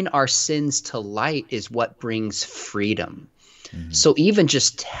bringing our sins to light is what brings freedom. Mm-hmm. So even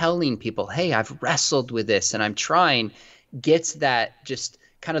just telling people, hey, I've wrestled with this and I'm trying, gets that just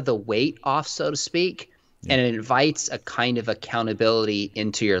kind of the weight off, so to speak, and it invites a kind of accountability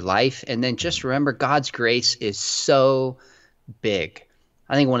into your life. And then just remember, God's grace is so big.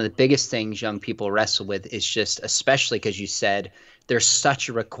 I think one of the biggest things young people wrestle with is just, especially because you said there's such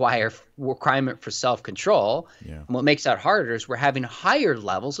a requirement for self-control. Yeah. And what makes that harder is we're having higher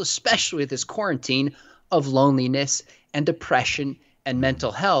levels, especially with this quarantine, of loneliness and depression and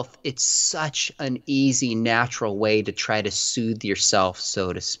mental health. It's such an easy, natural way to try to soothe yourself,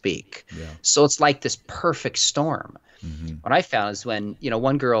 so to speak. Yeah. So it's like this perfect storm. Mm-hmm. What I found is when,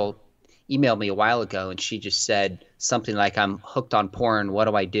 one girl emailed me a while ago and she just said something like, I'm hooked on porn. What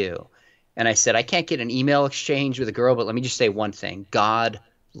do I do? And I said, I can't get an email exchange with a girl, but let me just say one thing. God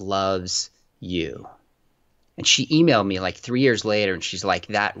loves you. And she emailed me like 3 years later, and she's like,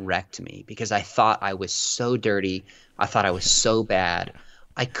 that wrecked me because I thought I was so dirty. I thought I was so bad.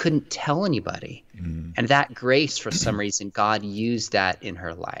 I couldn't tell anybody. Mm. And that grace, for some reason, God used that in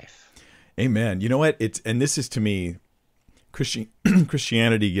her life. Amen. You know what? And this is, to me,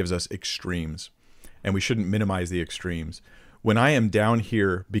 Christianity gives us extremes, and we shouldn't minimize the extremes. When I am down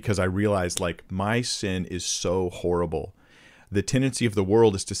here because I realize like my sin is so horrible, the tendency of the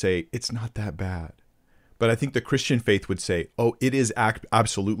world is to say, it's not that bad. But I think the Christian faith would say, oh, it is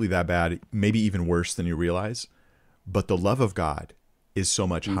absolutely that bad, maybe even worse than you realize. But the love of God is so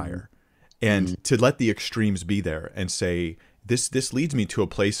much higher. And to let the extremes be there and say, this leads me to a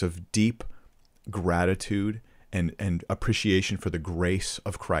place of deep gratitude and appreciation for the grace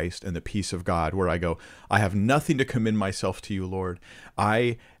of Christ and the peace of God, where I go, I have nothing to commend myself to you, Lord.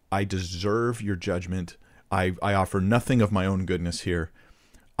 I deserve your judgment. I offer nothing of my own goodness here.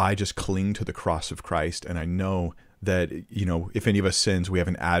 I just cling to the cross of Christ, and I know that, if any of us sins, we have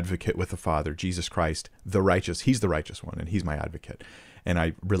an advocate with the Father, Jesus Christ, the righteous. He's the righteous one, and he's my advocate. And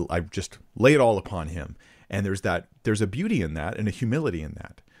I just lay it all upon him. And there's a beauty in that and a humility in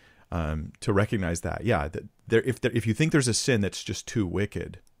that, to recognize that, if you think there's a sin that's just too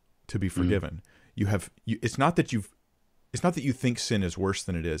wicked to be forgiven, it's not that you think sin is worse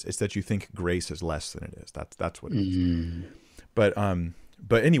than it is. It's that you think grace is less than it is. That's what it is.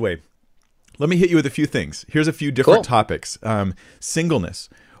 But anyway, let me hit you with a few things. Here's a few different topics. Singleness.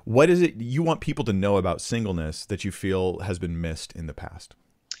 What is it you want people to know about singleness that you feel has been missed in the past?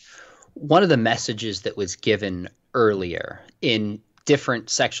 One of the messages that was given earlier in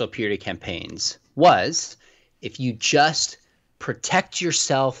different sexual purity campaigns was, if you just protect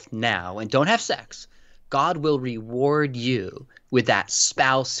yourself now and don't have sex, God will reward you with that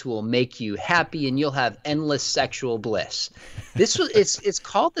spouse who will make you happy and you'll have endless sexual bliss. It's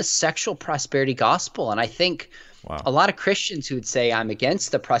called the sexual prosperity gospel. And I think Wow. A lot of Christians who would say, I'm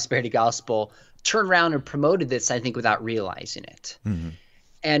against the prosperity gospel, turn around and promoted this, I think, without realizing it. Mm-hmm.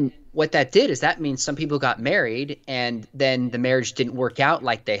 And what that did is that means some people got married and then the marriage didn't work out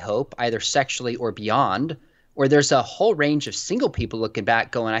like they hope, either sexually or beyond. Or there's a whole range of single people looking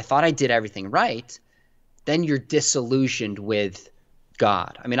back going, I thought I did everything right. Then you're disillusioned with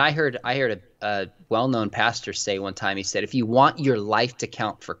God. I mean, I heard a well-known pastor say one time, he said, if you want your life to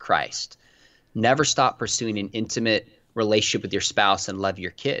count for Christ, never stop pursuing an intimate relationship with your spouse and love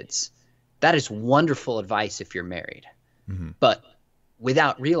your kids. That is wonderful advice if you're married. Mm-hmm. But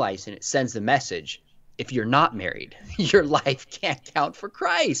without realizing it, sends the message, if you're not married, your life can't count for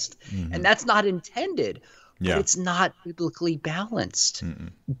Christ. Mm-hmm. And that's not intended. Yeah. But it's not biblically balanced. Mm-mm.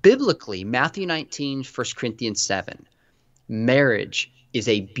 Biblically, Matthew 19, 1 Corinthians 7, marriage is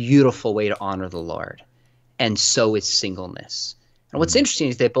a beautiful way to honor the Lord, and so is singleness. And what's interesting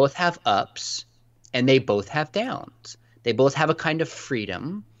is they both have ups and they both have downs. They both have a kind of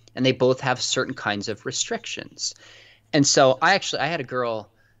freedom and they both have certain kinds of restrictions. And so I had a girl,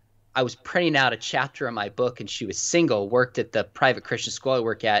 I was printing out a chapter in my book and she was single, worked at the private Christian school I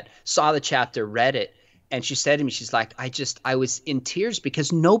work at, saw the chapter, read it. And she said to me, she's like, I was in tears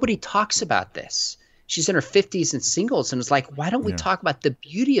because nobody talks about this. She's in her 50s and singles and was like, why don't we talk about the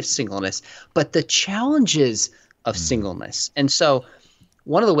beauty of singleness, but the challenges of singleness? And so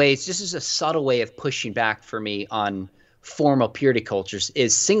one of the ways, this is a subtle way of pushing back for me on formal purity cultures,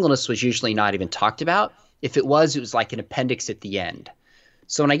 is singleness was usually not even talked about. If it was like an appendix at the end.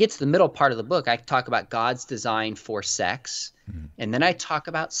 So when I get to the middle part of the book, I talk about God's design for sex, and then I talk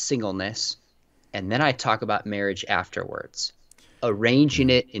about singleness, and then I talk about marriage afterwards, arranging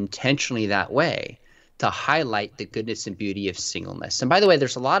it intentionally that way to highlight the goodness and beauty of singleness. And by the way,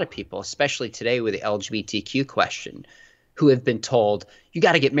 there's a lot of people, especially today with the LGBTQ question, who have been told, you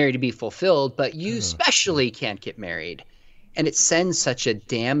got to get married to be fulfilled, but you especially can't get married. And it sends such a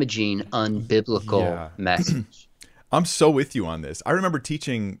damaging, unbiblical message. I'm so with you on this. I remember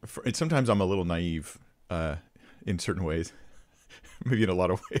teaching, sometimes I'm a little naive in certain ways, maybe in a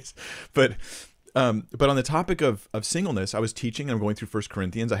lot of ways, but on the topic of singleness, I was teaching, I'm going through 1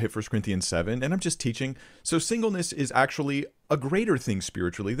 Corinthians, I hit 1 Corinthians 7, and I'm just teaching. So singleness is actually a greater thing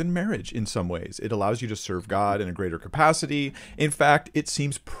spiritually than marriage in some ways. It allows you to serve God in a greater capacity. In fact, it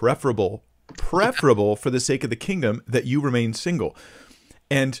seems preferable for the sake of the kingdom that you remain single.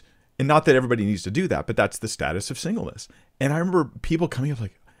 And not that everybody needs to do that, but that's the status of singleness. And I remember people coming up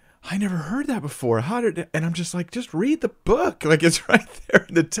like, I never heard that before. And I'm just like, just read the book. Like, it's right there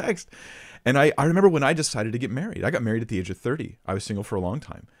in the text. And I remember when I decided to get married. I got married at the age of 30. I was single for a long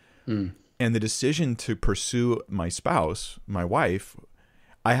time. And the decision to pursue my spouse, my wife,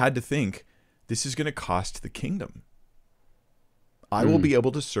 I had to think, this is going to cost the kingdom. I will be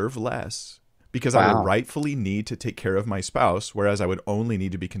able to serve less because I would rightfully need to take care of my spouse, whereas I would only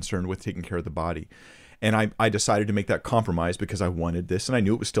need to be concerned with taking care of the body. And I decided to make that compromise because I wanted this, and I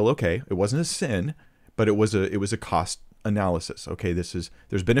knew it was still okay. It wasn't a sin, but it was a cost analysis. Okay,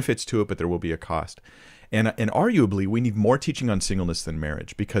 there's benefits to it, but there will be a cost. And arguably, we need more teaching on singleness than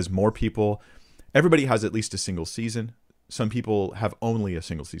marriage because more people, everybody has at least a single season. Some people have only a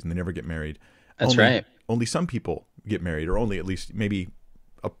single season; they never get married. That's right. Only some people get married, or only at least maybe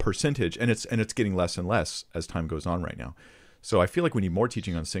a percentage, and it's getting less and less as time goes on right now. So I feel like we need more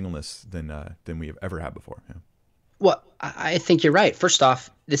teaching on singleness than we have ever had before. Yeah. Well, I think you're right. First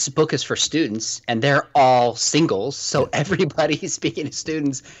off, this book is for students, and they're all singles. So everybody, speaking of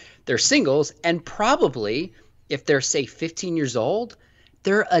students, they're singles, and probably if they're, say, 15 years old,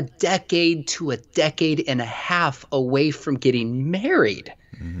 they're a decade to a decade and a half away from getting married.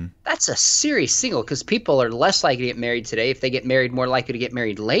 That's a serious single because people are less likely to get married today. If they get married, more likely to get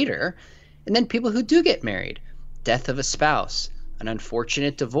married later. And then people who do get married, death of a spouse, an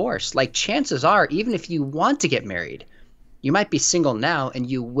unfortunate divorce. Like, chances are, even if you want to get married, you might be single now and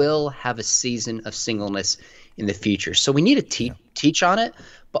you will have a season of singleness in the future. So we need to teach on it.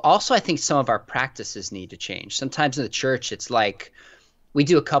 But also I think some of our practices need to change. Sometimes in the church, it's like, we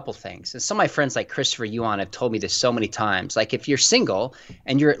do a couple things. And some of my friends like Christopher Yuan have told me this so many times. Like, if you're single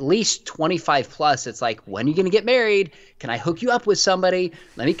and you're at least 25 plus, it's like, when are you going to get married? Can I hook you up with somebody?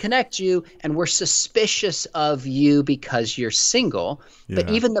 Let me connect you. And we're suspicious of you because you're single. But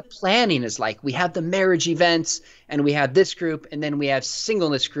even the planning is like, we have the marriage events and we have this group and then we have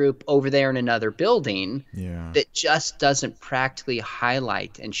singleness group over there in another building that just doesn't practically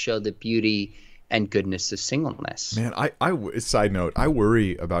highlight and show the beauty and goodness of singleness. Man, side note, I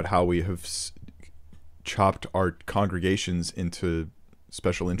worry about how we have chopped our congregations into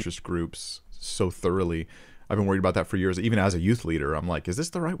special interest groups so thoroughly. I've been worried about that for years. Even as a youth leader, I'm like, is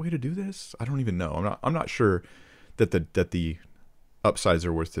this the right way to do this? I don't even know. I'm not sure. that the upsides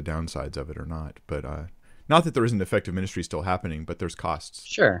are worth the downsides of it or not. But not that there isn't effective ministry still happening, but there's costs.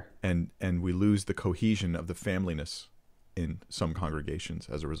 Sure. And we lose the cohesion of the familyness in some congregations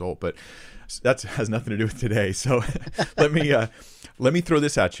as a result. But that has nothing to do with today. So let me throw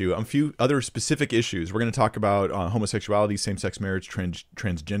this at you. A few other specific issues. We're going to talk about homosexuality, same-sex marriage,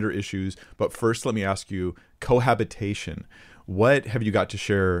 transgender issues. But first, let me ask you, cohabitation. What have you got to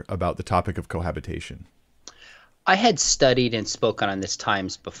share about the topic of cohabitation? I had studied and spoken on this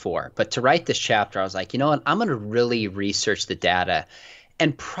times before, but to write this chapter, I was like, you know what? I'm going to really research the data.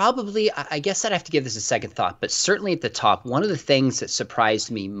 And probably, I guess I'd have to give this a second thought, but certainly at the top, one of the things that surprised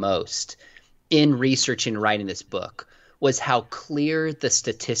me most in researching and writing this book was how clear the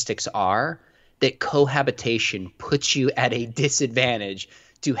statistics are that cohabitation puts you at a disadvantage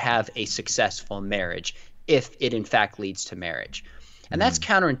to have a successful marriage if it in fact leads to marriage. And that's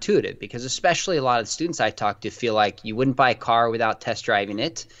counterintuitive because especially a lot of the students I talk to feel like you wouldn't buy a car without test driving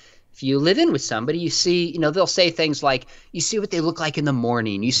it. If you live in with somebody, you see, they'll say things like, you see what they look like in the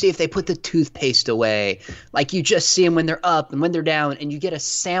morning. You see if they put the toothpaste away. Like you just see them when they're up and when they're down, and you get a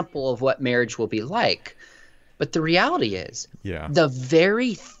sample of what marriage will be like. But the reality is, the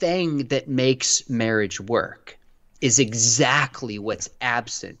very thing that makes marriage work is exactly what's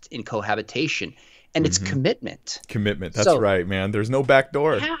absent in cohabitation. And it's commitment. Commitment. That's right, man. There's no back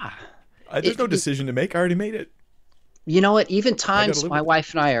door. Yeah. There's no decision to make. I already made it. You know what? Even times my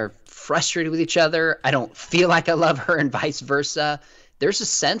wife and I are frustrated with each other, I don't feel like I love her and vice versa. There's a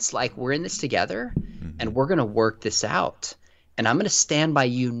sense like we're in this together and we're going to work this out. And I'm going to stand by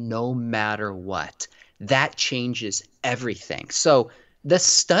you no matter what. That changes everything. So the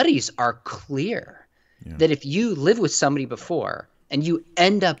studies are clear that if you live with somebody before and you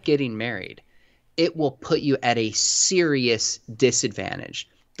end up getting married, it will put you at a serious disadvantage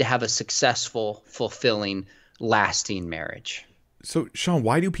to have a successful, fulfilling, lasting marriage. So, Sean,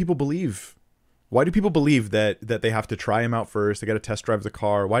 why do people believe that they have to try him out first? They got to test drive the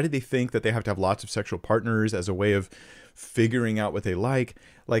car. Why do they think that they have to have lots of sexual partners as a way of figuring out what they like?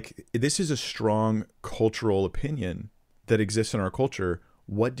 Like, this is a strong cultural opinion that exists in our culture.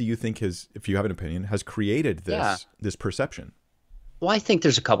 What do you think has, if you have an opinion, has created this perception? Well, I think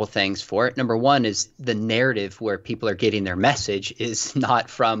there's a couple things for it. Number one is the narrative where people are getting their message is not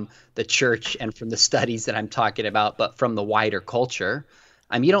from the church and from the studies that I'm talking about, but from the wider culture.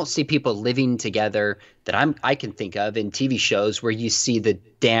 You don't see people living together that I can think of in TV shows where you see the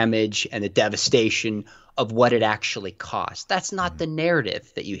damage and the devastation of what it actually costs. That's not the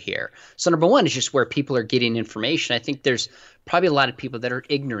narrative that you hear. So number one is just where people are getting information. I think there's probably a lot of people that are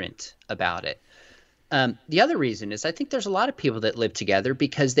ignorant about it. The other reason is I think there's a lot of people that live together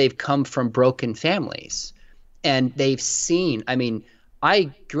because they've come from broken families and they've seen,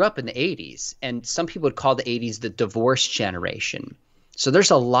 I grew up in the 80s and some people would call the 80s the divorce generation. So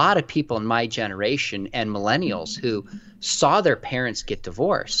there's a lot of people in my generation and millennials who saw their parents get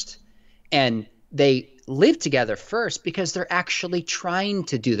divorced and they live together first because they're actually trying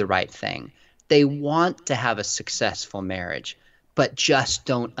to do the right thing. They want to have a successful marriage, but just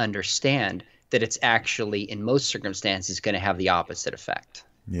don't understand that it's actually, in most circumstances, going to have the opposite effect.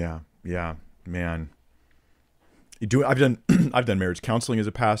 Yeah, man. I've done marriage counseling as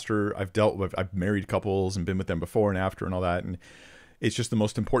a pastor. I've married couples and been with them before and after and all that. And it's just the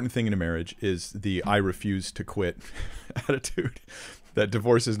most important thing in a marriage is the I refuse to quit attitude. That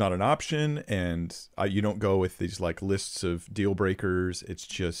divorce is not an option, and you don't go with these like lists of deal breakers. It's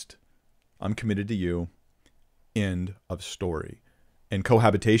just I'm committed to you. End of story. And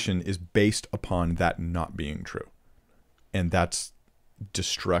cohabitation is based upon that not being true. And that's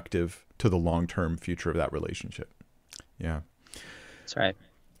destructive to the long-term future of that relationship. Yeah. That's right.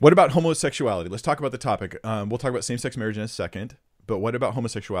 What about homosexuality? Let's talk about the topic. We'll talk about same-sex marriage in a second. But what about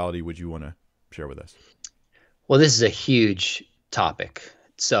homosexuality would you want to share with us? Well, this is a huge topic.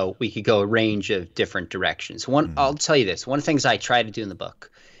 So we could go a range of different directions. I'll tell you this. One of the things I try to do in the book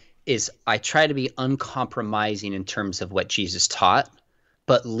is I try to be uncompromising in terms of what Jesus taught,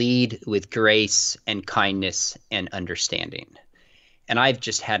 but lead with grace and kindness and understanding. And I've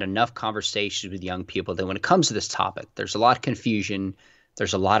just had enough conversations with young people that when it comes to this topic, there's a lot of confusion.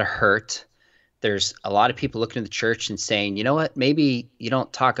 There's a lot of hurt. There's a lot of people looking at the church and saying, you know what, maybe you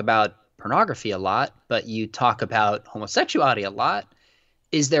don't talk about pornography a lot, but you talk about homosexuality a lot.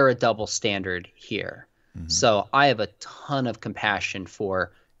 Is there a double standard here? So I have a ton of compassion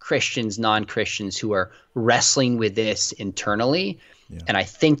for Christians, non-Christians who are wrestling with this internally. Yeah. And I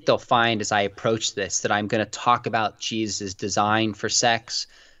think they'll find as I approach this that I'm going to talk about Jesus' design for sex,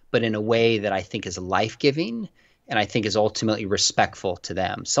 but in a way that I think is life-giving and I think is ultimately respectful to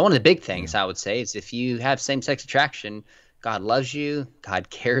them. So one of the big things I would say is if you have same-sex attraction, God loves you, God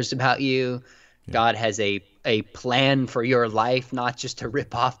cares about you, God has a plan for your life, not just to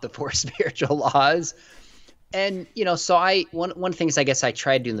rip off the four spiritual laws. And, so one of the things I guess I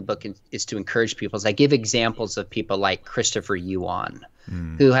try to do in the book is to encourage people is I give examples of people like Christopher Yuan,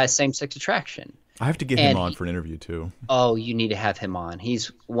 who has same-sex attraction. I have to get him on for an interview too. Oh, you need to have him on.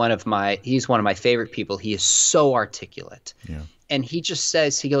 He's one of my favorite people. He is so articulate. Yeah. And he just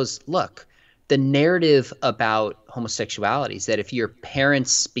says, he goes, look, the narrative about homosexuality is that if your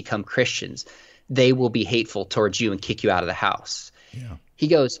parents become Christians, they will be hateful towards you and kick you out of the house. Yeah. He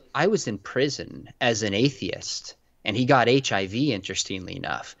goes, I was in prison as an atheist, and he got HIV, interestingly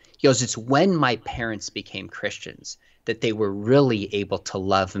enough. He goes, it's when my parents became Christians that they were really able to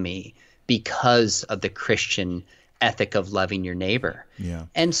love me because of the Christian ethic of loving your neighbor. Yeah.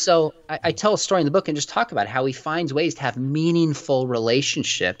 And so I tell a story in the book and just talk about how he finds ways to have meaningful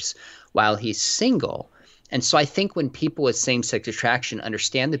relationships while he's single. And so I think when people with same-sex attraction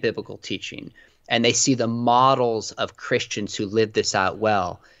understand the biblical teaching and they see the models of Christians who live this out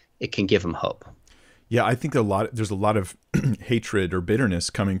well, it can give them hope. Yeah, I think there's a lot of hatred or bitterness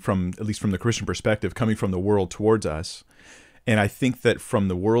coming from, at least from the Christian perspective, coming from the world towards us. And I think that from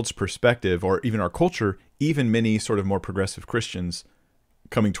the world's perspective, or even our culture, even many sort of more progressive Christians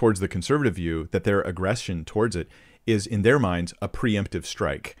coming towards the conservative view, that their aggression towards it is, in their minds, a preemptive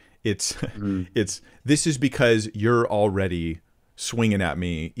strike. It's this is because you're already swinging at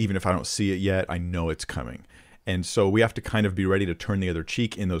me, even if I don't see it yet, I know it's coming. And so we have to kind of be ready to turn the other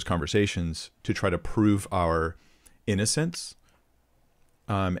cheek in those conversations to try to prove our innocence.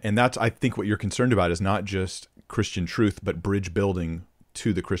 And that's, I think, what you're concerned about is not just Christian truth, but bridge building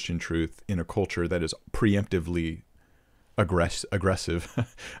to the Christian truth in a culture that is preemptively aggressive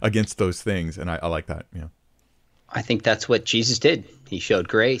against those things. And I like that. Yeah. I think that's what Jesus did. He showed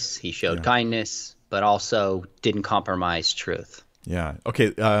grace, he showed kindness, but also didn't compromise truth. Yeah.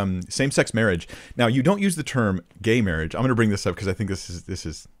 Okay. Same-sex marriage. Now, you don't use the term gay marriage. I'm going to bring this up because I think this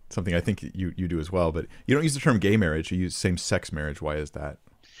is something I think you do as well. But you don't use the term gay marriage. You use same-sex marriage. Why is that?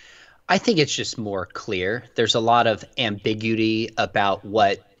 I think it's just more clear. There's a lot of ambiguity about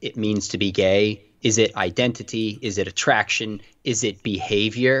what it means to be gay. Is it identity? Is it attraction? Is it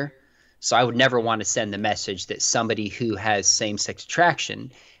behavior? So I would never want to send the message that somebody who has same-sex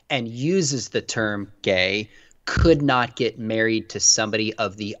attraction and uses the term gay could not get married to somebody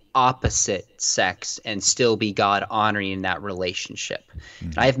of the opposite sex and still be God honoring in that relationship.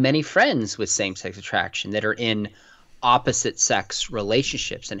 Mm-hmm. I have many friends with same-sex attraction that are in opposite sex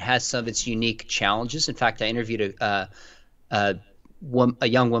relationships and has some of its unique challenges. In fact, I interviewed a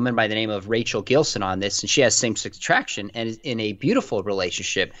young woman by the name of Rachel Gilson on this, and she has same-sex attraction and is in a beautiful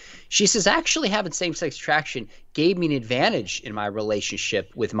relationship. She says, actually having same-sex attraction gave me an advantage in my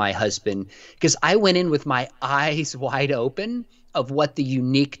relationship with my husband because I went in with my eyes wide open of what the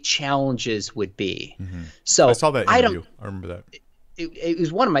unique challenges would be. Mm-hmm. So I saw that interview. I remember that.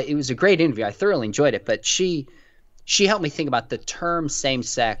 It was a great interview. I thoroughly enjoyed it, but she helped me think about the term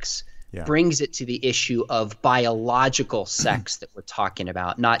same-sex. Yeah. Brings it to the issue of biological sex that we're talking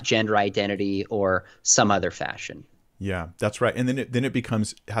about, not gender identity or some other fashion. Yeah, that's right. And then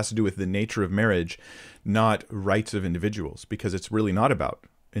it has to do with the nature of marriage, not rights of individuals, because it's really not about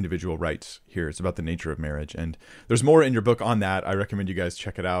individual rights here. It's about the nature of marriage. And there's more in your book on that. I recommend you guys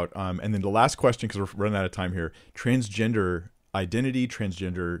check it out. And then the last question, because we're running out of time here, transgender identity,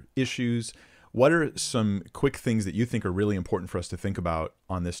 transgender issues. What are some quick things that you think are really important for us to think about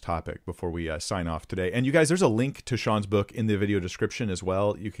on this topic before we sign off today? And you guys, there's a link to Sean's book in the video description as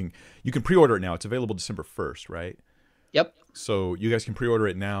well. You can pre-order it now. It's available December 1st, right? Yep. So you guys can pre-order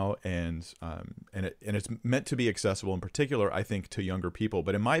it now, and it's meant to be accessible, in particular, I think, to younger people.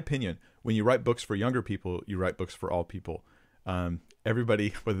 But in my opinion, when you write books for younger people, you write books for all people.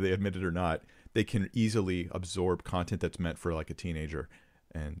 Everybody, whether they admit it or not, they can easily absorb content that's meant for like a teenager.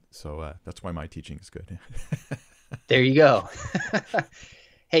 And so that's why my teaching is good. There you go.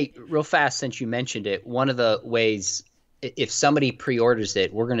 Hey, real fast, since you mentioned it, one of the ways, if somebody pre-orders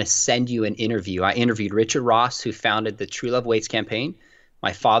it, we're going to send you an interview. I interviewed Richard Ross, who founded the True Love Waits campaign,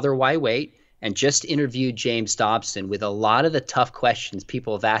 my father, Why Wait, and just interviewed James Dobson with a lot of the tough questions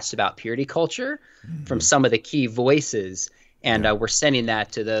people have asked about purity culture from some of the key voices. And we're sending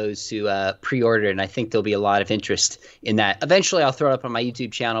that to those who pre-ordered, and I think there'll be a lot of interest in that. Eventually, I'll throw it up on my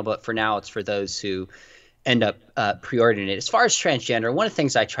YouTube channel, but for now, it's for those who end up pre-ordering it. As far as transgender, one of the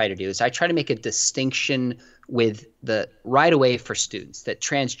things I try to do is I try to make a distinction with right away for students that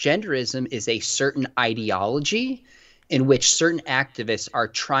transgenderism is a certain ideology, in which certain activists are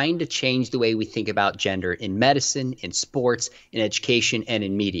trying to change the way we think about gender in medicine, in sports, in education, and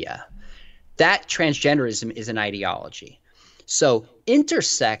in media. That transgenderism is an ideology. So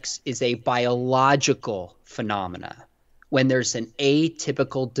intersex is a biological phenomena when there's an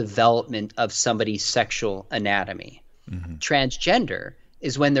atypical development of somebody's sexual anatomy. Mm-hmm. Transgender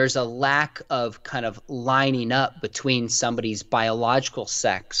is when there's a lack of kind of lining up between somebody's biological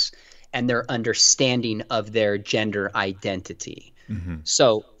sex and their understanding of their gender identity. Mm-hmm.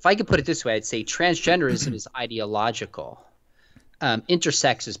 So if I could put it this way, I'd say transgenderism is ideological.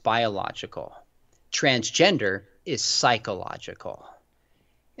 Intersex is biological. Transgender is psychological.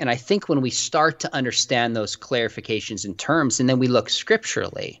 And I think when we start to understand those clarifications in terms, and then we look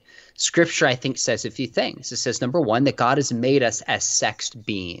scripturally, Scripture, I think, says a few things. It says, number one, that God has made us as sexed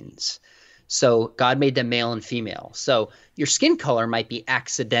beings. So God made them male and female. So your skin color might be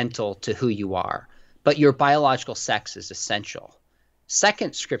accidental to who you are, but your biological sex is essential.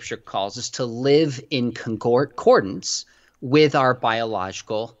 Second, Scripture calls us to live in concordance with our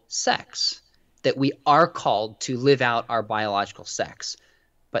biological sex, that we are called to live out our biological sex.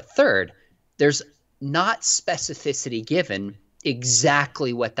 But third, there's not specificity given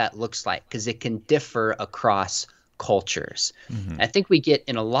exactly what that looks like, because it can differ across cultures. Mm-hmm. I think we get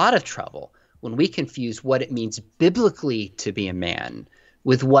in a lot of trouble when we confuse what it means biblically to be a man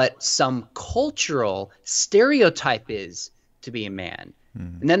with what some cultural stereotype is to be a man.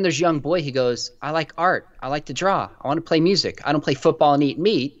 Mm-hmm. And then there's a young boy who goes, I like art, I like to draw, I want to play music, I don't play football and eat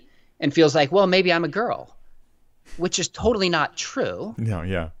meat, and feels like, well, maybe I'm a girl, which is totally not true. No,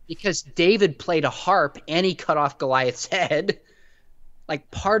 yeah. Because David played a harp and he cut off Goliath's head. Like,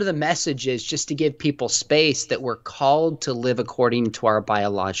 part of the message is just to give people space that we're called to live according to our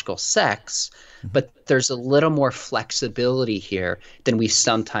biological sex, but there's a little more flexibility here than we've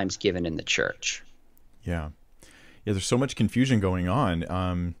sometimes given in the church. Yeah. Yeah, there's so much confusion going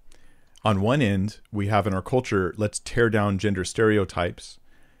on. On one end, we have in our culture, let's tear down gender stereotypes.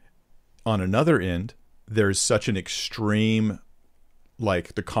 On another end, there's such an extreme,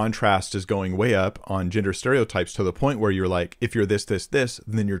 like the contrast is going way up on gender stereotypes to the point where you're like, if you're this,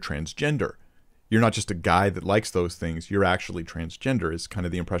 then you're transgender. You're not just a guy that likes those things. You're actually transgender is kind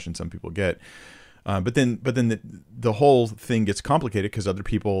of the impression some people get. But then the whole thing gets complicated because other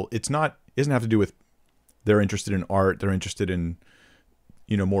people, it doesn't have to do with they're interested in art. They're interested in,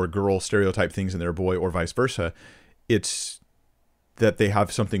 more girl stereotype things in their boy or vice versa. It's that they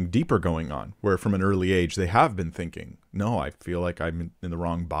have something deeper going on where from an early age, they have been thinking, no, I feel like I'm in the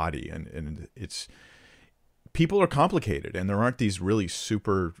wrong body. And it's, people are complicated and there aren't these really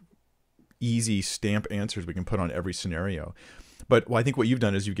super easy stamp answers we can put on every scenario. But I think what you've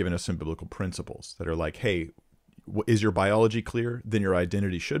done is you've given us some biblical principles that are like, hey, is your biology clear? Then your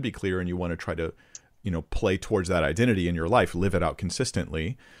identity should be clear. And you want to try to, play towards that identity in your life, live it out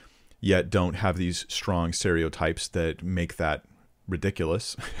consistently, yet don't have these strong stereotypes that make that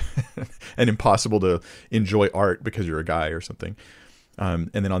ridiculous and impossible to enjoy art because you're a guy or something.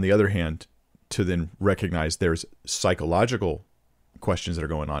 And then on the other hand, to then recognize there's psychological questions that are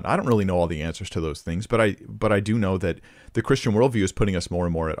going on. I don't really know all the answers to those things, but I do know that the Christian worldview is putting us more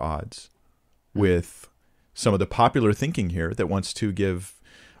and more at odds with some of the popular thinking here that wants to give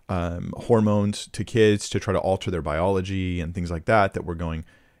hormones to kids to try to alter their biology and things like that, that we're going,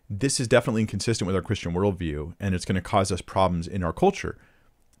 this is definitely inconsistent with our Christian worldview, and it's going to cause us problems in our culture.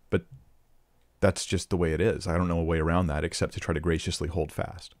 But that's just the way it is. I don't know a way around that except to try to graciously hold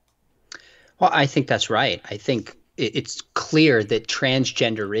fast. Well, I think that's right. I think it's clear that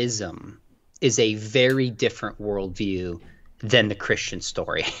transgenderism is a very different worldview than the Christian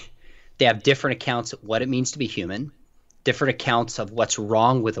story. They have different accounts of what it means to be human, different accounts of what's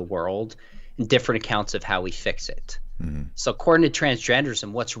wrong with the world, and different accounts of how we fix it. Mm-hmm. So according to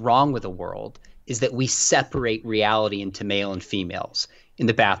transgenderism, what's wrong with the world is that we separate reality into male and females in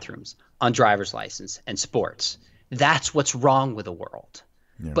the bathrooms, on driver's license, and sports. That's what's wrong with the world.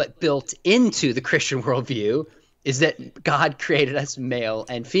 Yeah. But built into the Christian worldview is that God created us male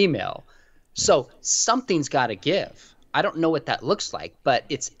and female. Yeah. So something's got to give. I don't know what that looks like, but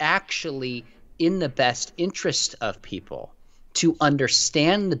it's actually in the best interest of people to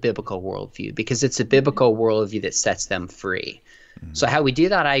understand the biblical worldview, because it's a biblical worldview that sets them free. Mm-hmm. So how we do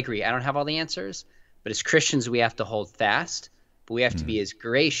that, I agree. I don't have all the answers, but as Christians, we have to hold fast, but we have to be as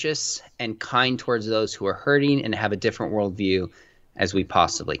gracious and kind towards those who are hurting and have a different worldview as we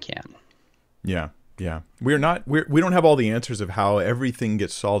possibly can. Yeah. Yeah. We don't have all the answers of how everything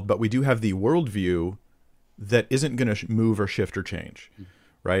gets solved, but we do have the worldview that isn't going to move or shift or change. Mm-hmm.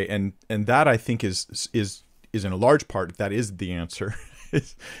 Right. And that I think is in a large part, that is the answer.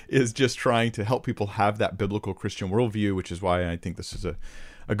 is just trying to help people have that biblical Christian worldview, which is why I think this is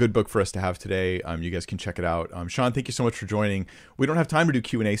a good book for us to have today. You guys can check it out. Sean, thank you so much for joining. We don't have time to do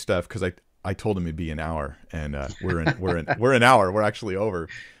Q&A stuff because I told him it'd be an hour, and we're an hour. We're actually over.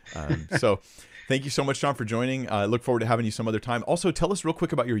 So thank you so much, Sean, for joining. I look forward to having you some other time. Also, tell us real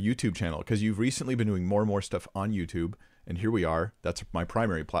quick about your YouTube channel, because you've recently been doing more and more stuff on YouTube, and here we are. That's my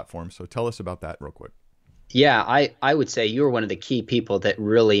primary platform. So tell us about that real quick. Yeah, I would say you were one of the key people that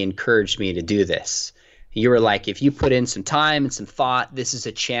really encouraged me to do this. You were like, if you put in some time and some thought, this is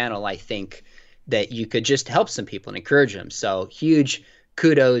a channel I think that you could just help some people and encourage them. So huge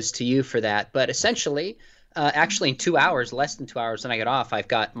kudos to you for that. But essentially, actually in 2 hours, less than 2 hours when I get off, I've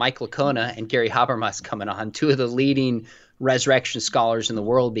got Mike Licona and Gary Habermas coming on, two of the leading resurrection scholars in the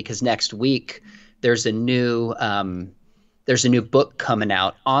world, because next week there's a new book coming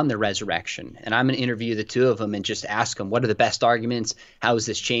out on the resurrection, and I'm going to interview the two of them and just ask them, what are the best arguments? How is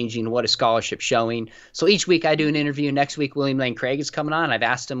this changing? What is scholarship showing? So each week I do an interview. Next week, William Lane Craig is coming on. I've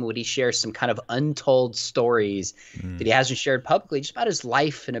asked him, would he share some kind of untold stories that he hasn't shared publicly, just about his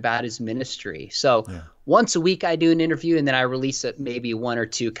life and about his ministry. So once a week I do an interview, and then I release maybe one or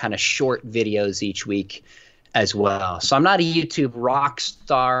two kind of short videos each week as well. So I'm not a YouTube rock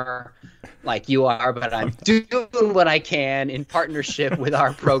star like you are, but I'm doing what I can in partnership with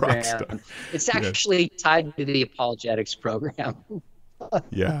our program. It's actually tied to the apologetics program.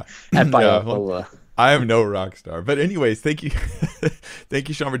 Yeah. At Biola. I am no rock star. But anyways, thank you. Thank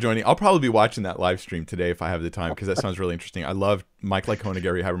you, Sean, for joining. I'll probably be watching that live stream today if I have the time, because that sounds really interesting. I love Mike Licona,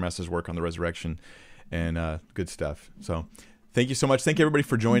 Gary Habermas's work on the resurrection, and good stuff. So thank you so much. Thank you, everybody,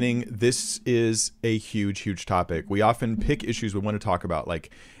 for joining. This is a huge, huge topic. We often pick issues we want to talk about, like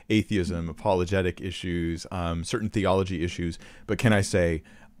atheism, apologetic issues, certain theology issues. But can I say,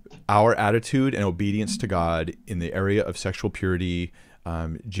 our attitude and obedience to God in the area of sexual purity,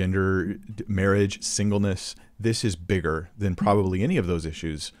 gender, marriage, singleness, this is bigger than probably any of those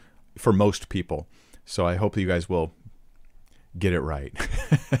issues for most people. So I hope that you guys will get it right.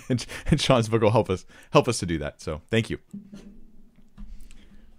 And Sean's book will help us to do that. So thank you.